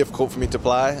going to be difficult for me to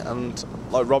play. And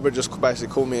Robert just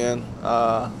basically called me in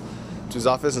to his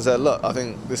office and said, look, I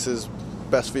think this is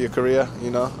best for your career,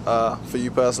 for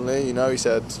you personally. He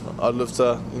said, I'd love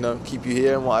to, keep you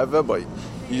here and whatever, but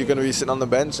you're going to be sitting on the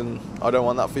bench and I don't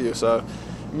want that for you. So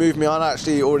he moved me on. I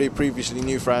actually already previously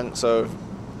knew Frank, so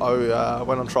I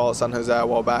went on trial at San Jose a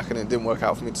while back and it didn't work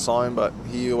out for me to sign, but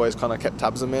he always kind of kept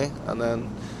tabs on me, and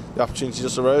then the opportunity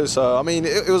just arose. So, I mean,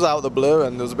 it was out of the blue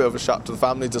and there was a bit of a shock to the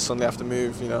family to suddenly have to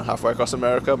move, halfway across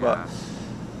America, but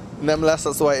nevertheless,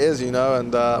 that's the way it is,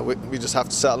 and we just have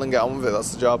to settle and get on with it.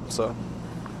 That's the job, so.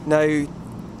 Now,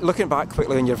 looking back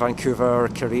quickly on your Vancouver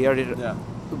career,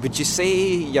 would you say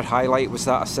your highlight was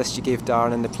that assist you gave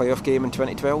Darren in the playoff game in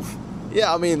 2012?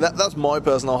 Yeah, I mean, that's my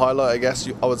personal highlight, I guess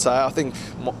I would say. I think,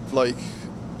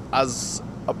 as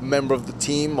a member of the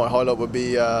team, my highlight would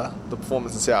be the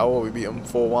performance in Seattle where we beat them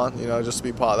 4-1, just to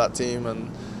be part of that team. And,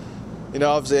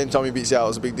 obviously, anytime we beat Seattle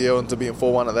was a big deal, and to beat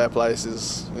 4-1 at their place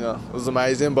is, was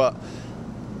amazing. But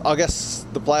I guess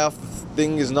the playoff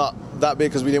thing is not that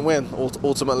big because we didn't win.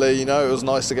 Ultimately, it was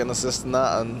nice to get an assist in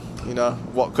that, and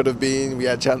what could have been, we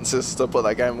had chances to put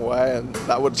that game away, and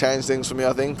that would change things for me,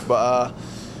 I think. But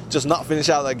just not finish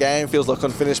out that game feels like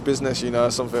unfinished business,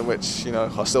 something which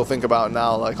I still think about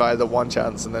now. I had the one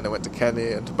chance and then it went to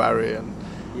Kenny and to Barry, and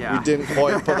we didn't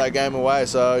quite put that game away.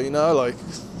 So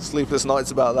sleepless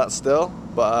nights about that still.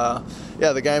 But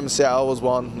the game in Seattle was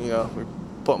one. We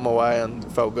put them away and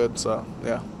it felt good. So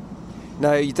yeah.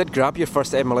 Now, you did grab your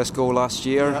first MLS goal last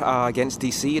year against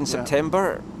DC in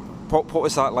September. What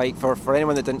was that like for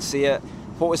anyone that didn't see it?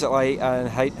 What was it like and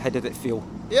how did it feel?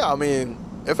 Yeah, I mean,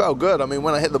 it felt good. I mean,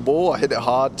 when I hit the ball, I hit it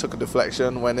hard, took a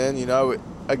deflection, went in.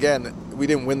 Again, we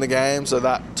didn't win the game, so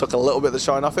that took a little bit of the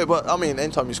shine off it. But, I mean,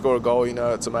 anytime you score a goal,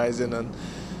 it's amazing. And,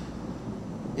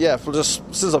 yeah,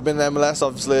 since I've been in MLS,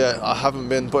 obviously, I haven't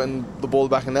been putting the ball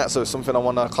back in net, so it's something I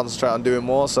want to concentrate on doing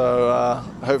more. So,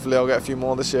 hopefully I'll get a few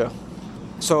more this year.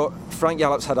 So Frank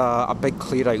Yallop's had a big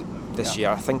clear out this year.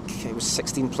 I think it was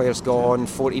 16 players gone,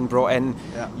 14 brought in.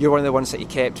 You're one of the ones that he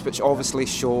kept, which obviously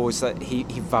shows that he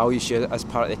values you as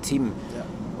part of the team.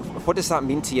 What does that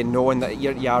mean to you, knowing that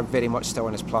you are very much still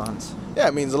in his plans? Yeah,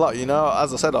 it means a lot.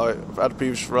 As I said, I've had a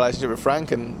previous relationship with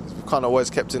Frank and we've kind of always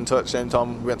kept in touch. Same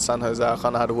time we went to San Jose, I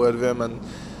kind of had a word with him, and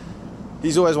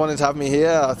he's always wanted to have me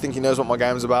here. I think he knows what my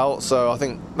game's about, so I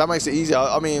think that makes it easier.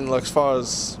 I mean, as far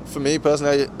as, for me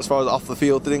personally, as far as off the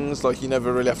field things, you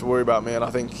never really have to worry about me, and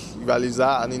I think he values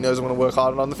that, and he knows I'm going to work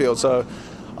hard on the field. So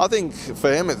I think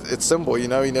for him, it's simple, he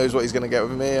knows what he's going to get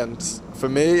with me, and for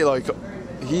me,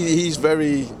 he's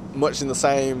very much in the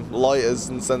same light as,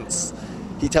 in the sense,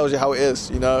 he tells you how it is,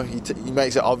 he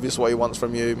makes it obvious what he wants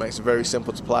from you, he makes it very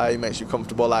simple to play, he makes you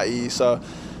comfortable at ease. So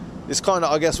it's kind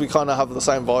of, I guess we kind of have the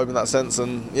same vibe in that sense.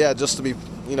 And yeah, just to be,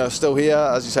 still here,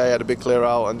 as you say, I had a big clear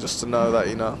out, and just to know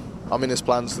that, I'm in his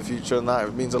plans for the future, and that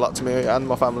it means a lot to me and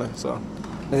my family. So.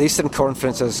 Now, the Eastern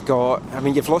Conference has got,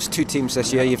 you've lost 2 teams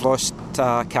this year. You've lost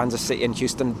Kansas City and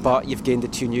Houston, but you've gained the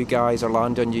 2 new guys,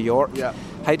 Orlando and New York. Yeah.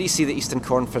 How do you see the Eastern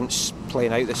Conference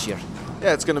playing out this year?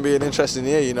 Yeah, it's going to be an interesting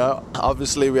year,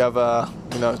 Obviously, we have, a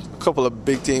couple of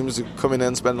big teams coming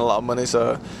in, spending a lot of money,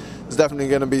 so there's definitely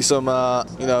going to be some,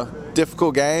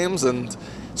 difficult games, and it's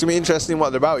going to be interesting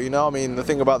what they're about, the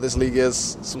thing about this league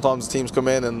is sometimes the teams come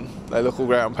in and they look all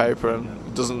great on paper and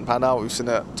it doesn't pan out. We've seen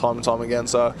it time and time again,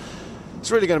 so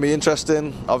it's really going to be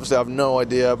interesting. Obviously, I have no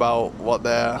idea about what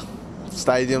their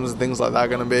stadiums and things like that are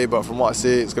going to be, but from what I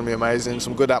see, it's going to be amazing.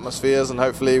 Some good atmospheres, and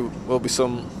hopefully will be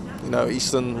some,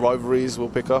 Eastern rivalries we'll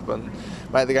pick up and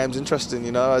make the games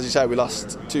interesting. As you say, we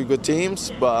lost 2 good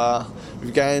teams, but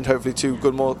we've gained hopefully 2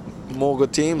 more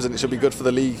good teams, and it should be good for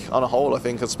the league on a whole, I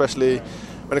think, especially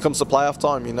when it comes to playoff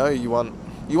time.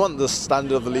 You want the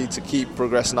standard of the league to keep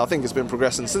progressing. I think it's been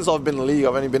progressing since I've been in the league.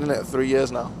 I've only been in it 3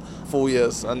 years now, 4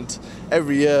 years, and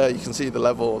every year you can see the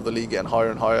level of the league getting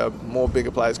higher and higher. More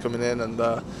bigger players coming in, and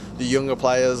the younger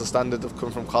players, the standard of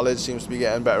coming from college seems to be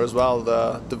getting better as well.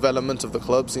 The development of the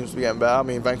club seems to be getting better.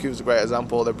 Vancouver's a great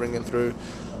example. They're bringing through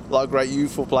a lot of great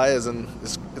youthful players, and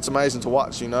it's amazing to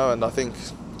watch. And I think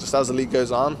just as the league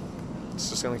goes on, it's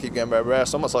just going to keep getting better.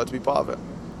 So I'm excited to be part of it.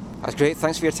 That's great.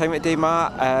 Thanks for your time today,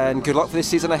 Matt, and good luck for the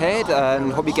season ahead,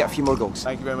 and hope you get a few more goals.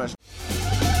 Thank you very much. You're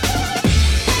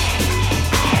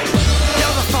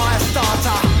the fire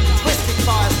starter, twisted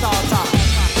fire starter.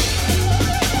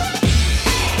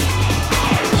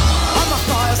 I'm a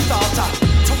fire starter,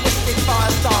 twisted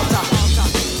fire starter.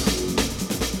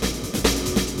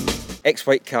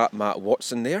 Ex-Whitecap Matt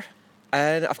Watson there.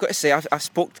 And I've got to say, I've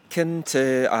spoken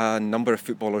to a number of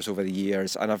footballers over the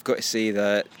years, and I've got to say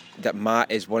that Matt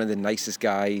is one of the nicest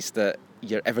guys that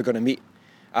you're ever going to meet.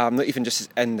 Not even just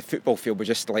in the football field, but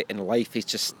just like in life. He's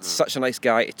just such a nice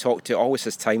guy to talk to, always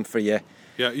has time for you.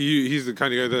 Yeah, he's the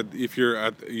kind of guy that if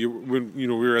you're when we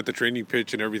were at the training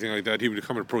pitch and everything like that, he would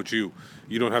come and approach you.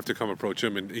 You don't have to come approach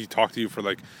him, and he talked to you for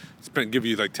give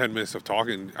you 10 minutes of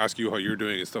talking, ask you how you're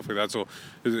doing and stuff like that. So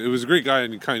it was a great guy,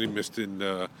 and he kind of missed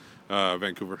in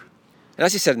Vancouver. And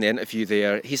as he said in the interview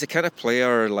there, he's the kind of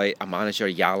player like a manager,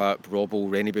 Yallop, Robbo,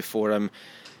 Rennie before him.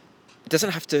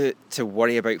 Doesn't have to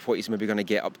worry about what he's maybe going to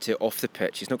get up to off the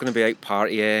pitch. He's not going to be out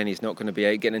partying, he's not going to be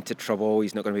out getting into trouble,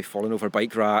 he's not going to be falling over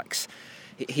bike racks.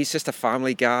 He's just a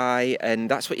family guy, and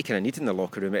that's what you kind of need in the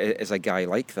locker room, is a guy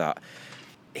like that.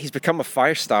 He's become a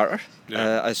fire starter,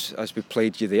 as we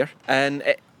played you there.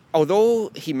 And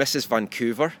although he misses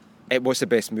Vancouver, it was the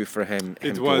best move for him.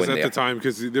 It was at the time,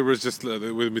 because there was just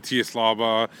with Matthias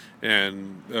Laba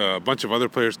and a bunch of other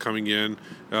players coming in,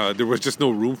 there was just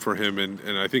no room for him,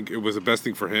 and I think it was the best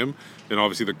thing for him. And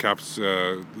obviously the Caps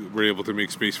were able to make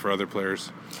space for other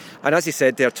players. And as he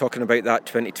said, they're talking about that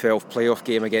 2012 playoff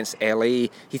game against LA.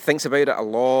 He thinks about it a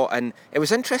lot, and it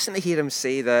was interesting to hear him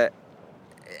say that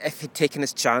if he'd taken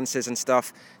his chances and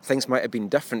stuff, things might have been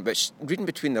different. But reading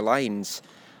between the lines,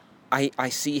 I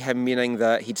see him meaning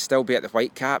that he'd still be at the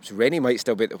Whitecaps. Rennie might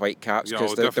still be at the Whitecaps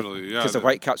because the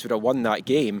Whitecaps would have won that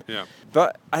game. Yeah.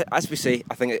 But as we say,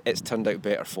 I think it's turned out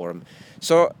better for him.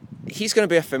 So he's going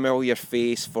to be a familiar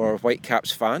face for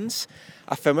Whitecaps fans.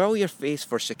 A familiar face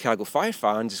for Chicago Fire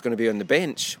fans is going to be on the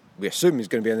bench. We assume he's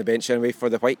going to be on the bench anyway for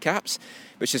the Whitecaps,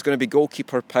 which is going to be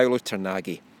goalkeeper Paolo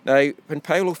Ternaghi. Now, when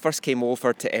Paolo first came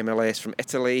over to MLS from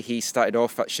Italy, he started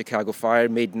off at Chicago Fire,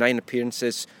 made 9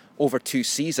 appearances over 2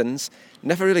 seasons,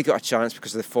 never really got a chance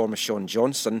because of the form of Sean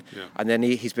Johnson, and then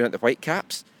he's been at the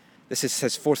Whitecaps. This is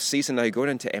his 4th season now going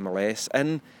into MLS,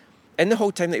 and in the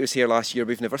whole time that he was here last year,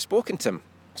 we've never spoken to him.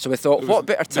 So we thought, what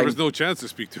better time? There was no chance to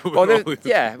speak to him.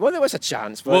 There was a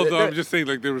chance. But I'm just saying,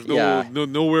 there was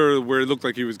nowhere where it looked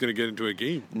like he was going to get into a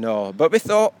game. No, but we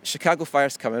thought, Chicago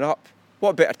Fire's coming up.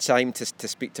 What better time to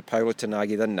speak to Paolo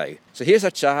Ternaghi than now? So here's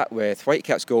our chat with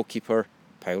Whitecaps goalkeeper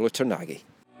Paolo Ternaghi.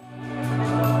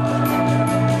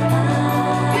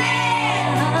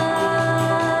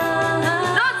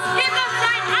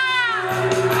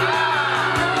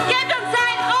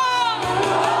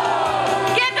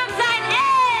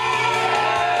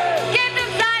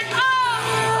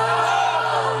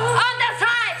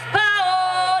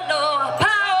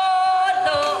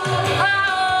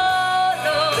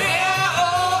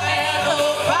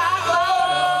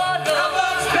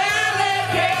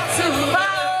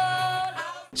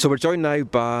 So we're joined now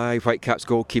by Whitecaps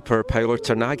goalkeeper Paolo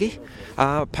Ternaghi.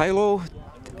 Paolo,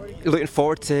 looking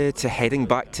forward to heading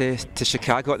back to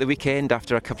Chicago at the weekend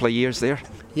after a couple of years there?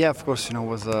 Yeah, of course.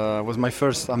 Was my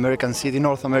first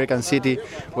North American city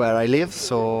where I live.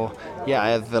 So yeah, I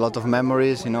have a lot of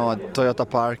memories. At Toyota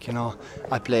Park.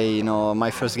 I play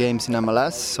my first games in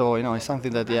MLS. So it's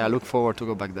something that I look forward to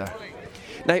go back there.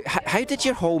 Now, how did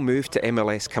your whole move to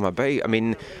MLS come about? I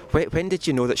mean, when did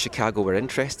you know that Chicago were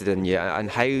interested in you,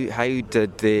 and how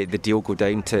did the deal go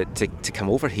down to come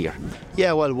over here?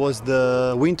 Yeah, well, it was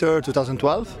the winter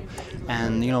 2012,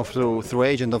 and through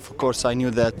agent, of course, I knew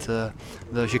that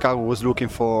the Chicago was looking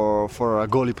for a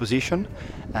goalie position,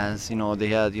 as they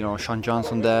had Sean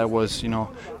Johnson there was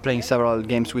playing several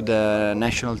games with the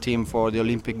national team for the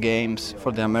Olympic Games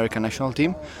for the American national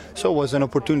team. So it was an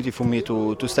opportunity for me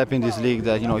to step in this league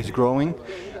that is growing,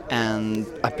 and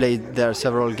I played there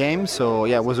several games. So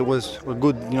yeah, it was a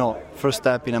good first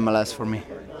step in MLS for me.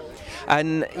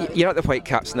 And you're at the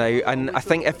Whitecaps now, and I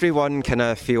think everyone kind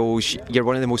of feels you're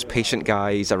one of the most patient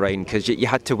guys around, because you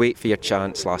had to wait for your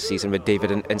chance last season with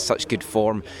David in such good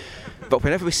form. But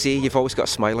whenever we see you've always got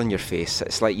a smile on your face,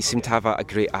 it's like you seem to have a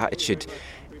great attitude.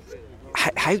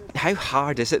 How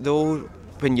hard is it though,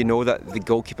 when you know that the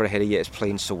goalkeeper ahead of you is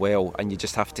playing so well, and you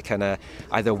just have to kind of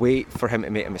either wait for him to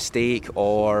make a mistake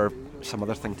or some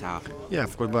other thing to happen? Yeah,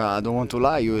 of course, but I don't want to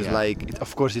lie.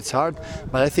 Of course it's hard,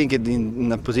 but I think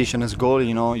in a position as goalie,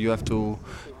 you have to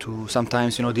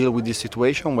sometimes deal with this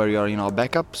situation where you are a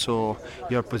backup. So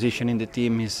your position in the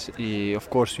team is, of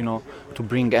course, to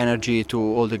bring energy to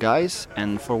all the guys.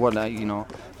 And for what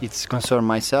it's concerned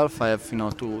myself, I have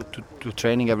to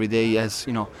training every day as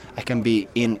I can be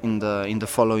in the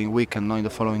following week and not in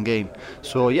the following game.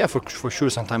 So yeah, for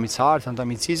sure, sometimes it's hard,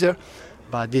 sometimes it's easier.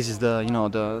 But this is our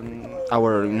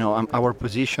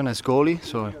position as goalie.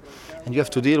 So, and you have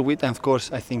to deal with. And of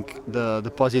course, I think the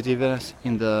positiveness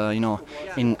in the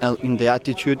in the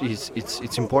attitude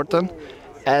it's important.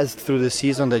 As through the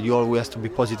season, that you always have to be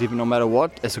positive no matter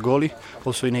what as a goalie.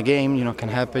 Also in a game, can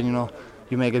happen.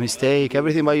 You make a mistake,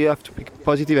 everything, but you have to be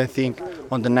positive. I think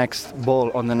on the next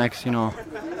ball, on the next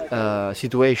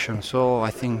situation. So I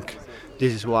think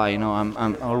this is why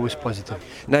I'm always positive.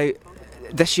 Now,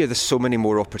 this year there's so many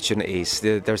more opportunities.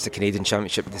 There's the Canadian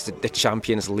Championship, there's the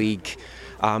Champions League,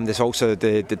 there's also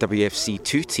the WFC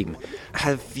 2 team.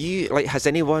 Has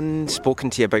anyone spoken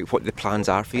to you about what the plans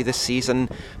are for you this season?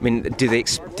 I mean, do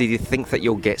you think that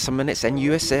you'll get some minutes in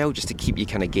USL just to keep you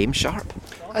kind of game sharp?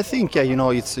 I think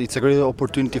it's a great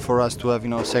opportunity for us to have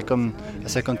a second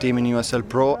team in USL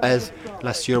Pro, as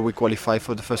last year we qualified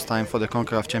for the first time for the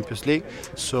CONCACAF Champions League.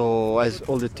 So as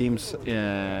all the teams,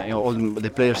 all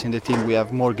the players in the team, we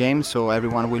have more games, so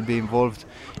everyone will be involved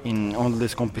in all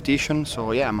this competition.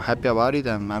 So yeah, I'm happy about it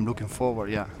and I'm looking forward.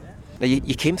 Yeah. Now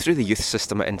you came through the youth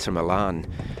system at Inter Milan,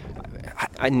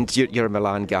 and you're a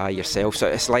Milan guy yourself, so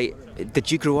it's like,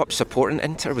 did you grow up supporting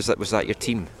Inter? Was that your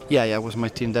team? Yeah, it was my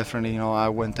team, definitely. I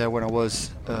went there when I was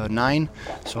 9,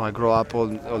 so I grew up all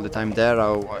the time there.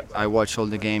 I watched all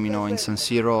the game, in San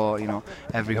Siro,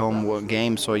 every home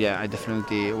game. So yeah, I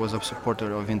definitely was a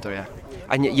supporter of Inter. Yeah.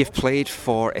 And you've played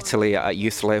for Italy at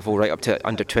youth level, right up to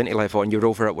under 20 level, and you're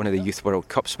over at one of the Youth World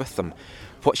Cups with them.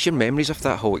 What's your memories of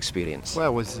that whole experience?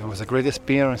 Well, it was a great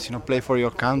experience, play for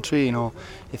your country,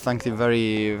 it's something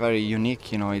very, very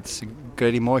unique, it's a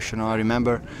great emotion. I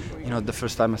remember, the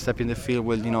first time I stepped in the field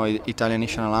with, Italian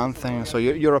national anthem, so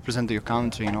you represent your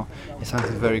country, it's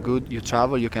something very good. You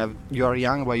travel, you are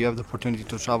young, but you have the opportunity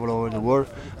to travel over the world.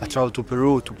 I traveled to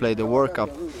Peru to play the World Cup,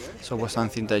 so it was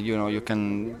something that, you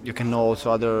can know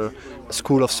also other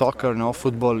school of soccer,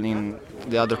 football in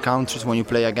the other countries when you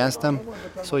play against them.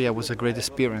 So yeah, it was a great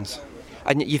experience.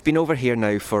 And you've been over here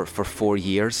now for 4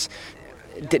 years.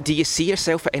 Do you see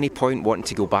yourself at any point wanting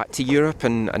to go back to Europe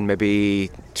and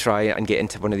maybe try and get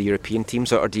into one of the European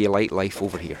teams, or do you like life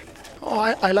over here? Oh,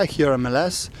 I like here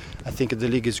MLS. I think the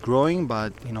league is growing,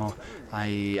 but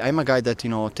I'm a guy that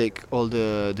take all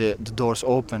the doors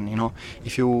open.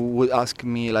 If you would ask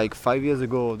me like 5 years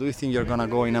ago, do you think you're gonna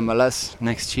go in MLS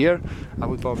next year? I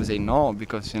would probably say no,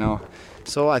 because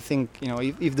So I think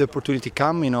if the opportunity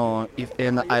come,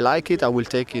 and I like it, I will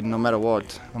take it no matter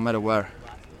what, no matter where.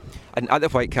 And at the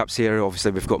Whitecaps here,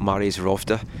 obviously we've got Marius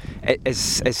Rovda.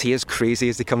 Is he as crazy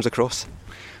as he comes across?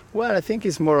 Well, I think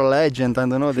he's more a legend. I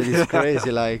don't know that he's crazy.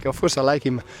 Of course, I like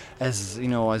him as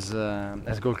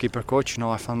as goalkeeper coach.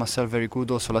 I found myself very good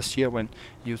also last year when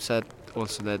you said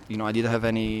also that I didn't have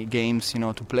any games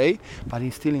to play, but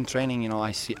he's still in training.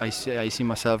 I see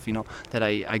myself that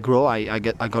I grow. I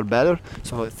got better.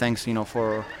 So thanks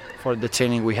for the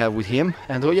training we have with him.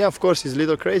 And of course he's a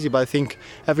little crazy, but I think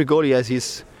every goalie has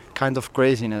his kind of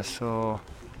craziness. So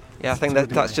Yeah, I think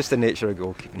that's just the nature of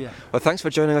goalkeeping. Yeah. Well, thanks for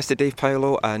joining us today,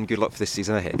 Paolo, and good luck for the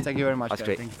season ahead. Thank you very much. That's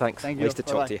guys. great. Thanks. Thank you. Nice to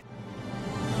talk to you.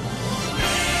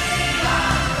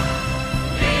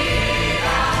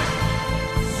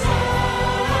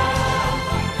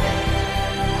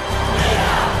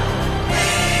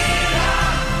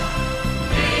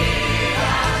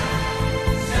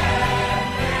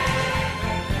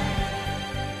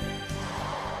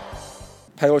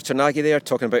 Paolo Tornaghi there,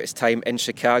 talking about his time in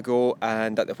Chicago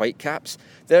and at the Whitecaps.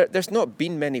 There's not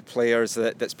been many players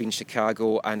that's been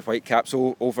Chicago and Whitecaps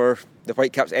over the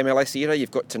Whitecaps MLS era.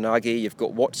 You've got Tornaghi, you've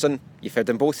got Watson, you've had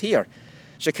them both here.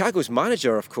 Chicago's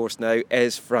manager, of course, now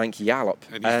is Frank Yallop.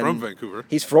 And he's from Vancouver.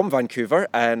 He's from Vancouver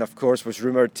and, of course, was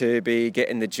rumoured to be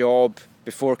getting the job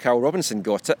before Kyle Robinson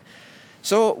got it.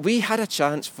 So we had a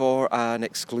chance for an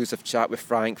exclusive chat with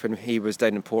Frank when he was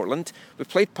down in Portland. We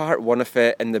played part one of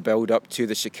it in the build-up to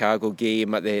the Chicago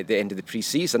game at the end of the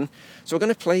pre-season. So we're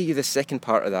going to play you the second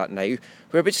part of that now,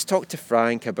 where we just talked to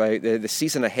Frank about the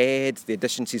season ahead, the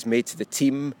additions he's made to the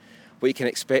team, what you can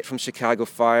expect from Chicago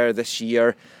Fire this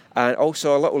year, and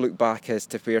also a little look back as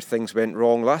to where things went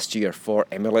wrong last year for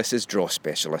MLS's draw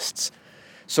specialists.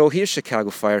 So here's Chicago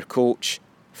Fire coach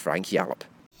Frank Yallop.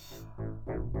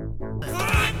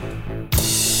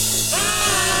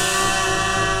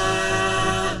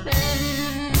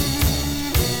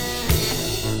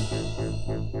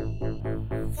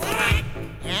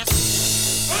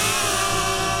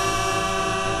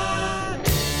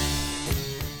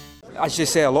 As you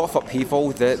say, a lot of upheaval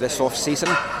this off-season.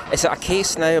 Is it a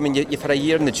case now, I mean, you've had a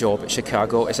year in the job at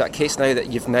Chicago, is it a case now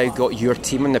that you've now got your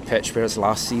team on the pitch, whereas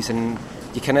last season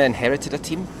you kind of inherited a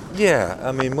team? Yeah,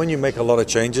 I mean, when you make a lot of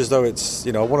changes, though, it's,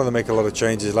 I wanted to make a lot of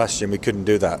changes last year and we couldn't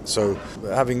do that. So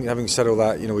having said all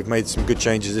that, we've made some good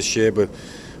changes this year, but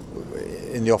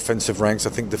in the offensive ranks, I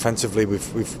think defensively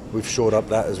we've shored up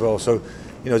that as well. So,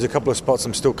 there's a couple of spots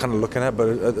I'm still kind of looking at, but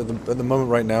at the moment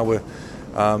right now we're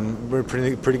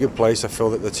in a pretty good place. I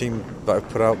feel that the team that I've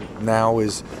put out now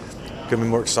is going to be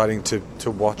more exciting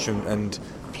to watch and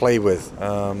play with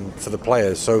for the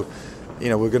players. So,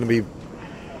 we're going to be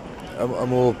a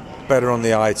more better on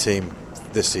the eye team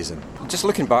this season. Just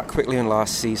looking back quickly on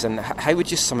last season, how would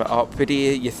you sum it up? Where do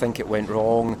you think it went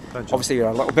wrong? Obviously, you're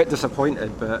a little bit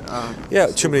disappointed, but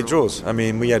too many draws. I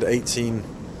mean, we had 18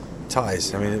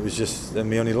 ties. I mean, it was just, and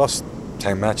we only lost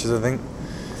 10 matches, I think.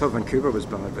 I thought Vancouver was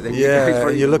bad, but then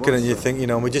you look at it and you think,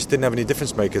 we just didn't have any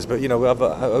difference makers. But we have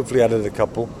hopefully added a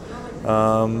couple.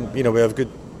 We have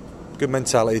good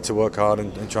mentality to work hard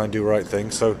and try and do the right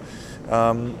thing. So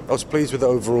I was pleased with the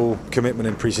overall commitment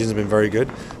in pre-season. Has been very good.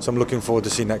 So I'm looking forward to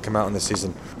seeing that come out in the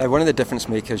season. One of the difference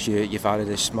makers you've added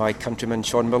is my countryman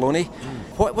Sean Maloney.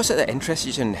 What was it that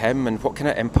interested you in him, and what kind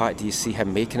of impact do you see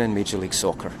him making in Major League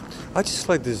Soccer? I just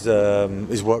like his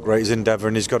work rate, his endeavour,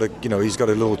 and he's got a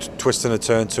little twist and a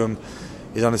turn to him.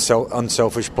 He's an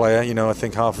unselfish player. I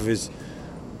think half of his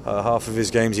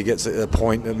games he gets at a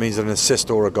point that means an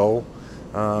assist or a goal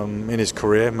in his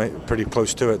career, pretty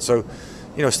close to it. So,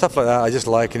 stuff like that I just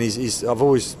like, and I've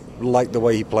always liked the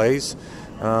way he plays.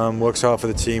 Works hard for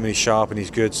the team, and he's sharp and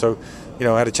he's good. So,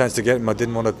 I had a chance to get him. I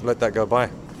didn't want to let that go by.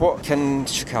 What can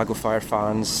Chicago Fire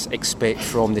fans expect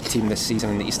from the team this season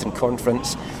in the Eastern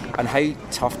Conference, and how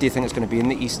tough do you think it's going to be in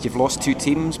the East? You've lost two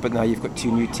teams, but now you've got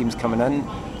two new teams coming in.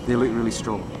 They look really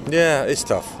strong. Yeah, it's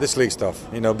tough. This league's tough,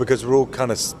 because we're all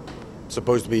kind of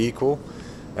supposed to be equal,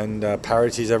 and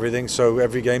parity is everything. So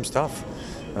every game's tough.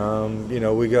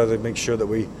 We got to make sure that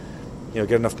we,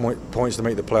 get enough points to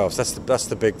make the playoffs. That's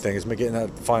the big thing, is getting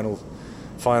that final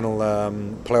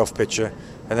playoff picture,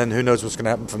 and then who knows what's going to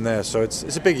happen from there. So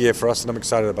it's a big year for us, and I'm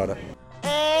excited about it.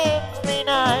 Every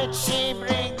night she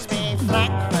brings me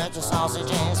Frankfurter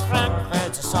sausages.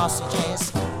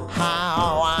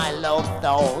 How I love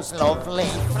those lovely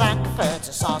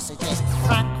Frankfurter sausages.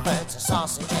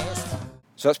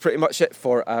 So that's pretty much it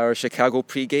for our Chicago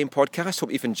pre-game podcast.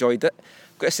 Hope you've enjoyed it.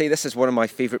 I've got to say, this is one of my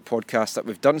favourite podcasts that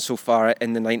we've done so far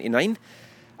in the 99.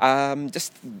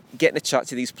 Just getting to chat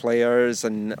to these players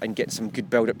and getting some good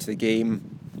build-up to the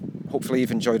game. Hopefully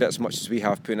you've enjoyed it as much as we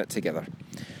have putting it together.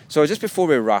 So just before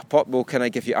we wrap up, can I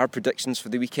give you our predictions for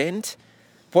the weekend?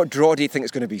 What draw do you think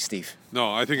it's going to be, Steve?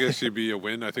 No, I think it should be a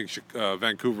win. I think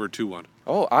Vancouver 2-1.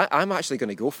 Oh, I'm actually going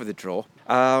to go for the draw.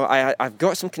 I've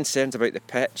got some concerns about the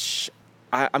pitch.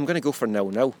 I'm going to go for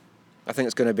 0-0. I think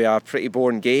it's going to be a pretty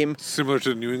boring game. Similar to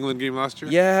the New England game last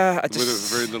year? Yeah.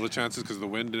 With very little chances because of the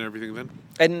wind and everything then?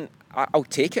 And I'll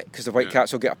take it, because the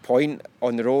Whitecaps will get a point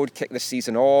on the road, kick the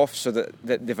season off, so that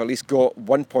they've at least got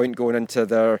 1 point going into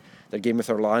their game with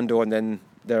Orlando, and then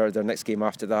their next game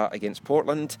after that against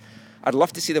Portland. I'd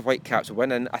love to see the Whitecaps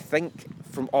win, and I think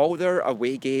from all their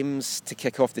away games to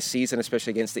kick off the season,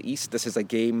 especially against the East, this is a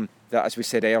game that, as we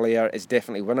said earlier, is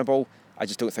definitely winnable. I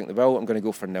just don't think they will. I'm going to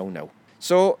go for 0-0.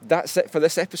 So that's it for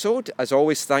this episode. As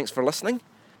always, thanks for listening.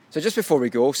 So just before we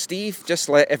go, Steve, just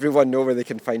let everyone know where they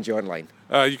can find you online.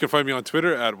 You can find me on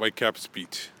Twitter at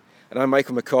WhitecapsBeat. And I'm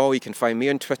Michael McCall. You can find me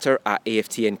on Twitter at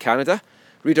AFTN Canada.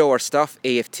 Read all our stuff,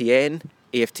 AFTN,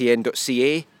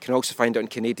 aftn.ca. You can also find it on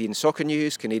Canadian Soccer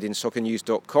News,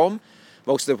 canadiansoccernews.com. I'm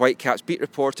also the Whitecaps beat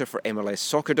reporter for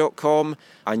MLSsoccer.com,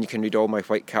 and you can read all my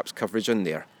Whitecaps coverage on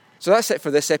there. So that's it for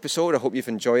this episode. I hope you've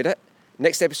enjoyed it.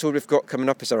 Next episode we've got coming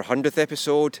up is our 100th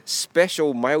episode,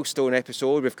 special milestone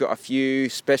episode. We've got a few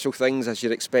special things as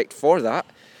you'd expect for that.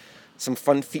 Some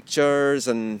fun features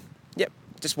and, yep,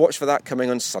 just watch for that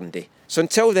coming on Sunday. So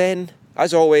until then,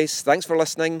 as always, thanks for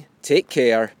listening, take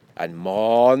care, and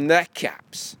mon the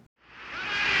Caps.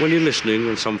 When you're listening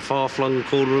in some far-flung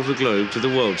corner of the globe to the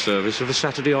World Service of a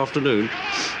Saturday afternoon,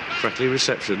 crackly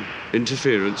reception,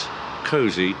 interference,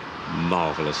 cosy,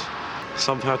 marvellous.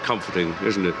 Somehow comforting,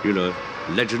 isn't it? You know,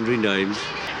 legendary names,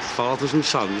 fathers and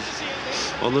sons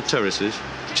on the terraces,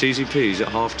 cheesy peas at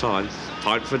half-time,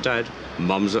 pint for dad,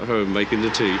 mum's at home making the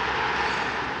tea.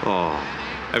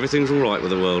 Everything's all right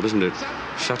with the world, isn't it?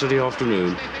 Saturday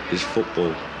afternoon is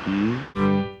football.